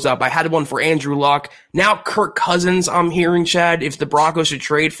that goes up. I had one for Andrew Luck. Now Kirk Cousins, I'm hearing, Chad, if the Broncos should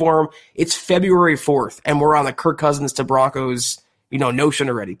trade for him, it's February 4th, and we're on the Kirk Cousins to Broncos, notion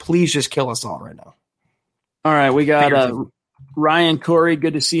already. Please just kill us all right now. All right, we got Ryan Corey.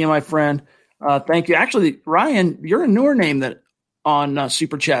 Good to see you, my friend. Thank you. Actually, Ryan, you're a newer name that on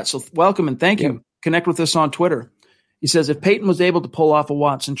Super Chat, so welcome and thank you. Connect with us on Twitter. He says, if Peyton was able to pull off a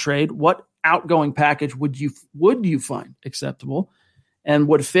Watson trade, what outgoing package would you find acceptable and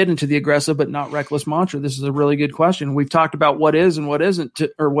would fit into the aggressive but not reckless mantra? This is a really good question. We've talked about what is and what isn't,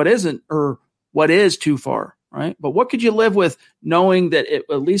 or what is too far, right? But what could you live with knowing that it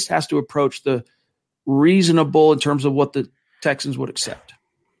at least has to approach the reasonable in terms of what the Texans would accept?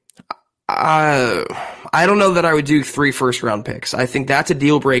 I don't know that I would do 3 first-round picks. I think that's a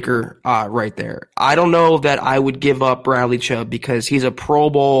deal breaker right there. I don't know that I would give up Bradley Chubb because he's a Pro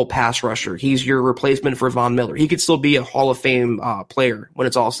Bowl pass rusher. He's your replacement for Von Miller. He could still be a Hall of Fame player when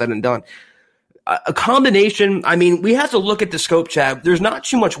it's all said and done. A combination, we have to look at the scope, Chad. There's not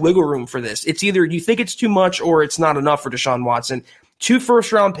too much wiggle room for this. It's either you think it's too much or it's not enough for Deshaun Watson. 2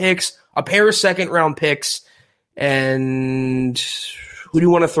 first-round picks, a pair of second-round picks, and who do you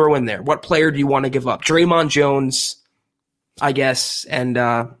want to throw in there? What player do you want to give up? Draymond Jones, I guess. And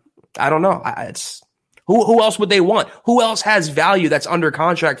I don't know. Who else would they want? Who else has value that's under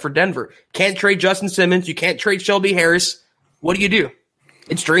contract for Denver? Can't trade Justin Simmons. You can't trade Shelby Harris. What do?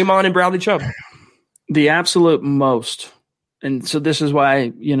 It's Draymond and Bradley Chubb. The absolute most. And so this is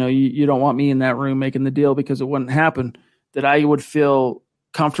why, you don't want me in that room making the deal because it wouldn't happen. That I would feel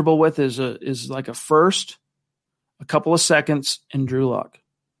comfortable with is like a first, a couple of seconds, and Drew Lock.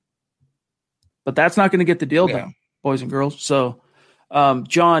 But that's not going to get the deal done, boys and girls. So,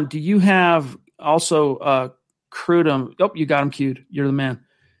 John, do you have also Crudum? Oh, you got him queued. You're the man.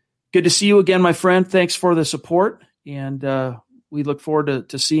 Good to see you again, my friend. Thanks for the support. And we look forward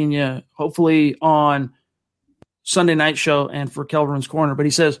to seeing you hopefully on Sunday night show and for Kelverin's Corner. But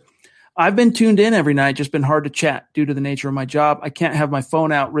he says, I've been tuned in every night, just been hard to chat due to the nature of my job. I can't have my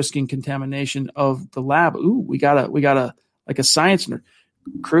phone out risking contamination of the lab. Ooh, we got a like a science nerd.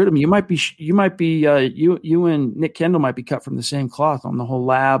 Crudum, you and Nick Kendall might be cut from the same cloth on the whole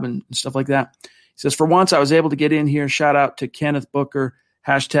lab and stuff like that. He says, for once I was able to get in here. Shout out to Kenneth Booker,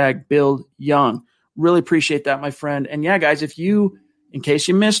 #Build Young. Really appreciate that, my friend. And yeah, guys, in case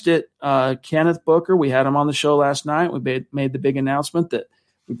you missed it, Kenneth Booker, we had him on the show last night. We made the big announcement that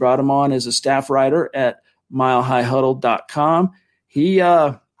we brought him on as a staff writer at milehighhuddle.com. He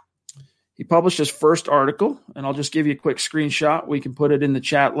published his first article, and I'll just give you a quick screenshot. We can put it in the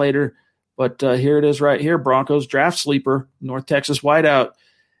chat later, but here it is right here. Broncos draft sleeper, North Texas wideout,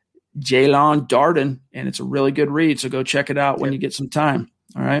 Jaylon Darden, and it's a really good read, so go check it out when you get some time.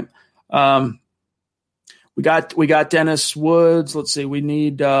 All right. We got Dennis Woods. Let's see. We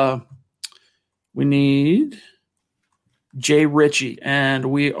need Jay Ritchie, and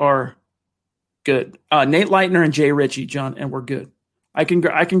we are good. Nate Leitner and Jay Ritchie, John, and we're good. I can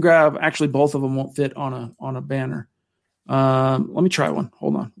grab. Actually, both of them won't fit on a banner. Let me try one.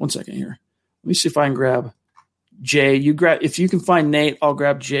 Hold on, 1 second here. Let me see if I can grab Jay. If you can find Nate, I'll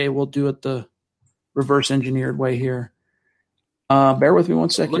grab Jay. We'll do it the reverse engineered way here. Bear with me 1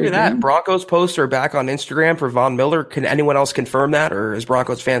 second. Look at that. Broncos posts are back on Instagram for Von Miller. Can anyone else confirm that, or is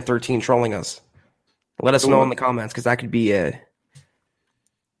Broncos fan 13 trolling us? Let us know in the comments, because that could be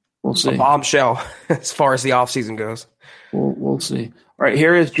we'll see. A bombshell as far as the offseason goes. We'll see. All right,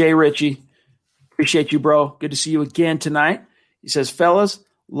 here is Jay Ritchie. Appreciate you, bro. Good to see you again tonight. He says, fellas,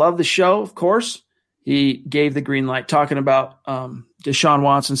 love the show, of course. He gave the green light talking about Deshaun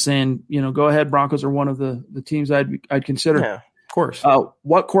Watson, saying, go ahead, Broncos are one of the teams I'd consider. Yeah, of course.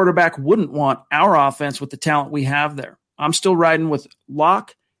 What quarterback wouldn't want our offense with the talent we have there? I'm still riding with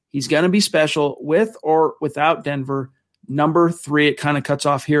Locke. He's going to be special with or without Denver. Number 3, it kind of cuts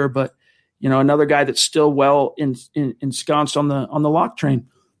off here, but another guy that's still well ensconced on the Locke train.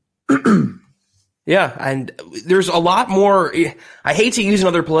 Yeah, and there's a lot more. I hate to use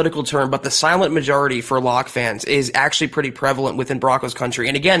another political term, but the silent majority for Locke fans is actually pretty prevalent within Broncos country.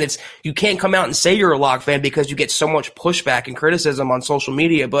 And again, you can't come out and say you're a Locke fan because you get so much pushback and criticism on social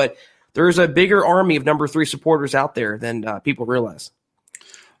media. But there's a bigger army of number 3 supporters out there than people realize.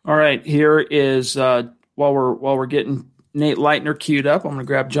 All right, here is while we're getting Nate Leitner queued up, I'm going to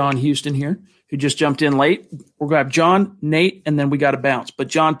grab John Houston here, who just jumped in late. We'll grab John, Nate, and then we got to bounce. But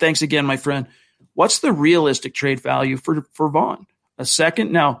John, thanks again, my friend. What's the realistic trade value for Vaughn? A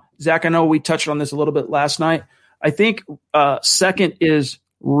second? Now, Zach, I know we touched on this a little bit last night. I think second is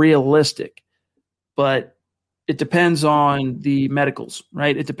realistic, but it depends on the medicals,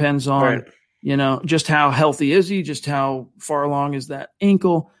 right? It depends on, just how healthy is he, just how far along is that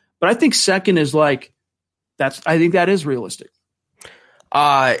ankle. But I think second is I think that is realistic.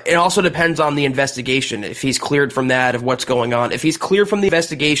 It also depends on the investigation. If he's cleared from that, of what's going on. If he's cleared from the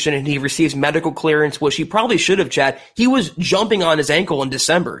investigation and he receives medical clearance, which he probably should have, Chad, he was jumping on his ankle in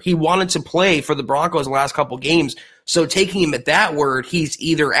December. He wanted to play for the Broncos the last couple games. So taking him at that word, he's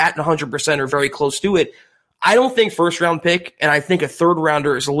either at 100% or very close to it. I don't think first round pick, and I think a third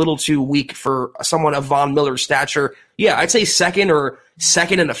rounder is a little too weak for someone of Von Miller's stature. Yeah, I'd say second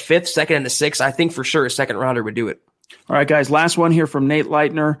and a fifth, second and a sixth. I think for sure a second rounder would do it. All right, guys, last one here from Nate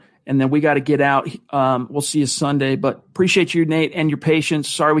Leitner, and then we got to get out. We'll see you Sunday, but appreciate you, Nate, and your patience.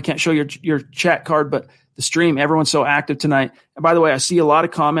 Sorry we can't show your chat card, but the stream, everyone's so active tonight. And by the way, I see a lot of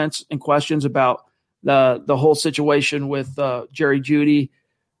comments and questions about the whole situation with Jerry Jeudy,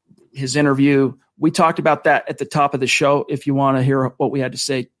 his interview. We talked about that at the top of the show. If you want to hear what we had to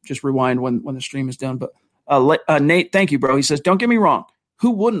say, just rewind when the stream is done. But Nate, thank you, bro. He says, don't get me wrong.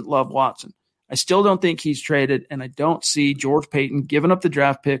 Who wouldn't love Watson? I still don't think he's traded, and I don't see George Paton giving up the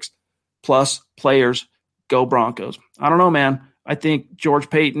draft picks plus players. Go Broncos. I don't know, man. I think George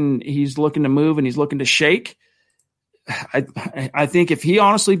Paton, he's looking to move and he's looking to shake. I think if he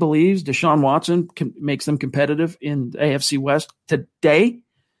honestly believes Deshaun Watson makes them competitive in the AFC West today,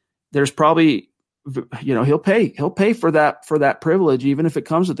 there's probably, he'll pay for that privilege, even if it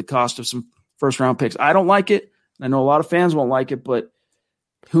comes at the cost of some first round picks. I don't like it. I know a lot of fans won't like it, but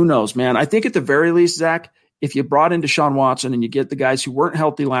who knows, man? I think at the very least, Zach, if you brought in Deshaun Watson and you get the guys who weren't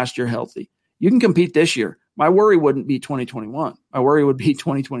healthy last year healthy, you can compete this year. My worry wouldn't be 2021. My worry would be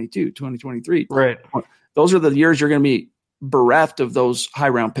 2022, 2023. Right. Those are the years you're going to be bereft of those high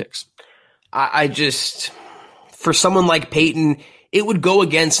round picks. I just, for someone like Paton, it would go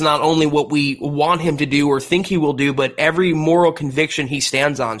against not only what we want him to do or think he will do, but every moral conviction he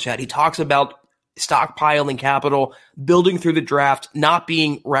stands on, Chad. He talks about stockpiling capital, building through the draft, not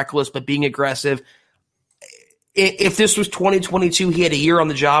being reckless, but being aggressive. If this was 2022, he had a year on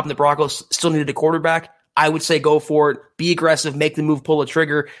the job and the Broncos still needed a quarterback, I would say go for it, be aggressive, make the move, pull a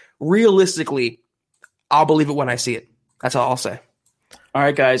trigger. Realistically, I'll believe it when I see it. That's all I'll say. All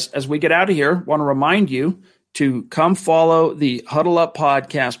right, guys, as we get out of here, want to remind you to come follow the Huddle Up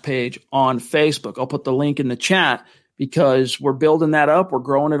podcast page on Facebook. I'll put the link in the chat because we're building that up. We're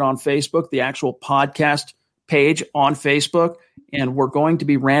growing it on Facebook, the actual podcast page on Facebook, and we're going to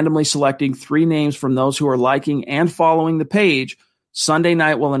be randomly selecting 3 names from those who are liking and following the page. Sunday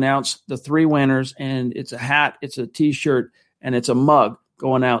night, we'll announce the 3 winners, and it's a hat, it's a T-shirt, and it's a mug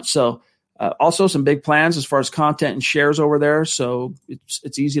going out. So also some big plans as far as content and shares over there. So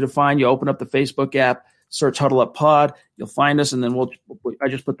it's easy to find. You open up the Facebook app, search Huddle Up Pod, you'll find us, and then I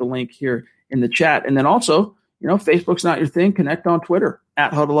just put the link here in the chat. And then also, Facebook's not your thing, connect on Twitter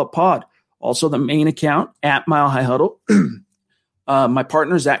at Huddle Up Pod. Also the main account at Mile High Huddle. My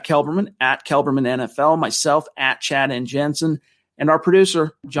partner, Zach Kelberman at Kelberman NFL, myself at Chad N. Jensen, and our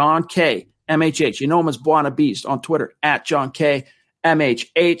producer, John K. MHH. You know him as Buona Beast on Twitter at John K.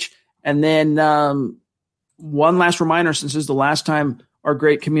 MHH. And then one last reminder, since this is the last time our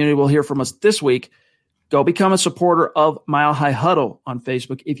great community will hear from us this week, go become a supporter of Mile High Huddle on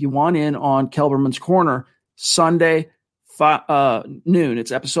Facebook. If you want in on Kelberman's Corner, Sunday, noon.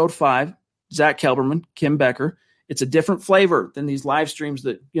 It's episode 5. Zach Kelberman, Kim Becker. It's a different flavor than these live streams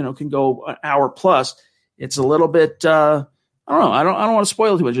that can go an hour plus. It's a little bit. I don't know. I don't want to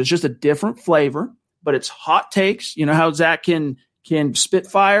spoil too much. It's just a different flavor, but it's hot takes. You know how Zach can spit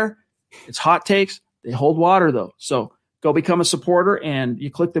fire. It's hot takes. They hold water though. So go become a supporter, and you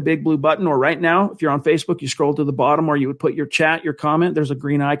click the big blue button. Or right now, if you're on Facebook, you scroll to the bottom where you would put your chat, your comment. There's a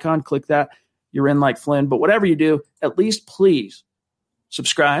green icon. Click that. You're in like Flynn. But whatever you do, at least please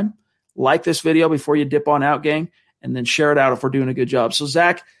subscribe, like this video before you dip on out, gang, and then share it out if we're doing a good job. So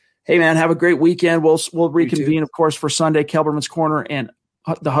Zach, hey man, have a great weekend. We'll reconvene, of course, for Sunday, Kelberman's Corner and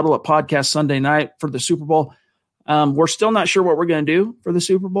the Huddle Up podcast Sunday night for the Super Bowl. We're still not sure what we're going to do for the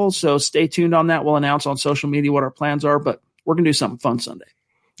Super Bowl, so stay tuned on that. We'll announce on social media what our plans are, but we're going to do something fun Sunday.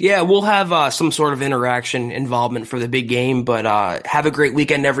 Yeah, we'll have some sort of interaction involvement for the big game, but have a great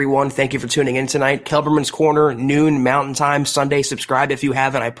weekend, everyone. Thank you for tuning in tonight. Kelberman's Corner, noon Mountain Time, Sunday. Subscribe if you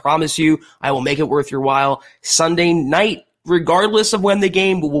haven't. I promise you I will make it worth your while. Sunday night, regardless of when the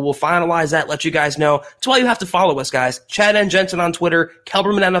game, we'll finalize that, let you guys know. That's why you have to follow us, guys. Chad N. Jensen on Twitter,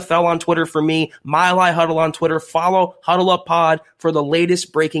 Kelberman NFL on Twitter for me, Mile High Huddle on Twitter. Follow Huddle Up Pod for the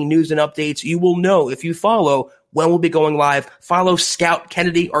latest breaking news and updates. You will know if you follow when we'll be going live. Follow Scout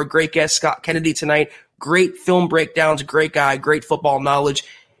Kennedy, our great guest, Scott Kennedy, tonight. Great film breakdowns, great guy, great football knowledge.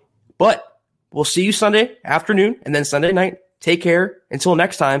 But We'll see you Sunday afternoon and then Sunday night. Take care. Until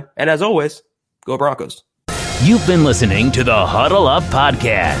next time. And as always, go Broncos. You've been listening to the Huddle Up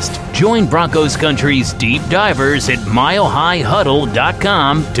Podcast. Join Broncos Country's deep divers at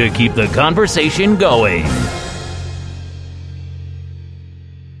milehighhuddle.com to keep the conversation going.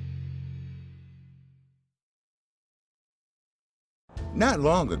 Not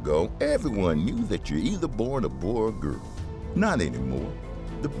long ago, everyone knew that you're either born a boy or a girl. Not anymore.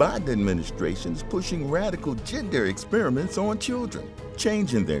 The Biden administration is pushing radical gender experiments on children,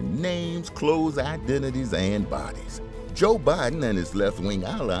 changing their names, clothes, identities, and bodies. Joe Biden and his left-wing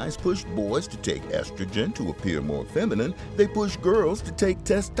allies push boys to take estrogen to appear more feminine. They push girls to take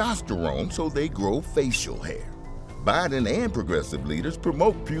testosterone so they grow facial hair. Biden and progressive leaders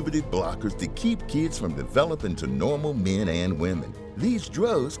promote puberty blockers to keep kids from developing to normal men and women. These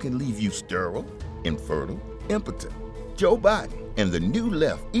drugs can leave you sterile, infertile, impotent. Joe Biden and the new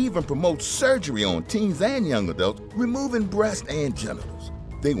left even promote surgery on teens and young adults, removing breasts and genitals.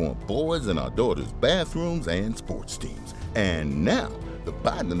 They want boys in our daughters' bathrooms and sports teams. And now, the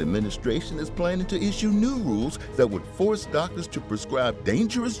Biden administration is planning to issue new rules that would force doctors to prescribe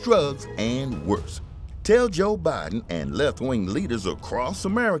dangerous drugs and worse. Tell Joe Biden and left-wing leaders across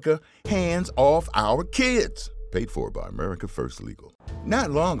America, hands off our kids. Paid for by America First Legal.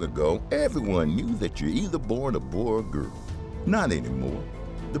 Not long ago, everyone knew that you're either born a boy or a girl. Not anymore.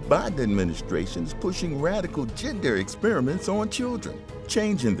 The Biden administration is pushing radical gender experiments on children,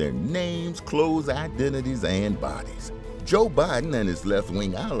 changing their names, clothes, identities, and bodies. Joe Biden and his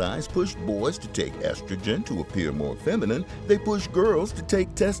left-wing allies push boys to take estrogen to appear more feminine. They push girls to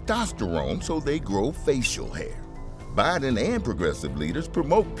take testosterone so they grow facial hair. Biden and progressive leaders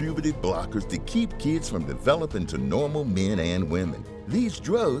promote puberty blockers to keep kids from developing to normal men and women. These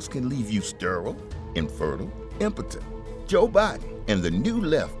drugs can leave you sterile, infertile, impotent. Joe Biden and the new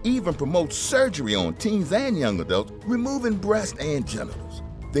left even promote surgery on teens and young adults, removing breasts and genitals.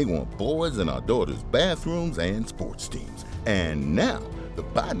 They want boys in our daughters' bathrooms and sports teams. And now, the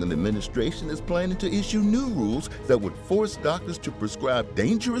Biden administration is planning to issue new rules that would force doctors to prescribe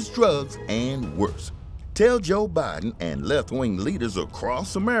dangerous drugs and worse. Tell Joe Biden and left-wing leaders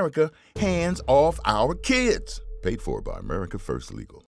across America, hands off our kids. Paid for by America First Legal.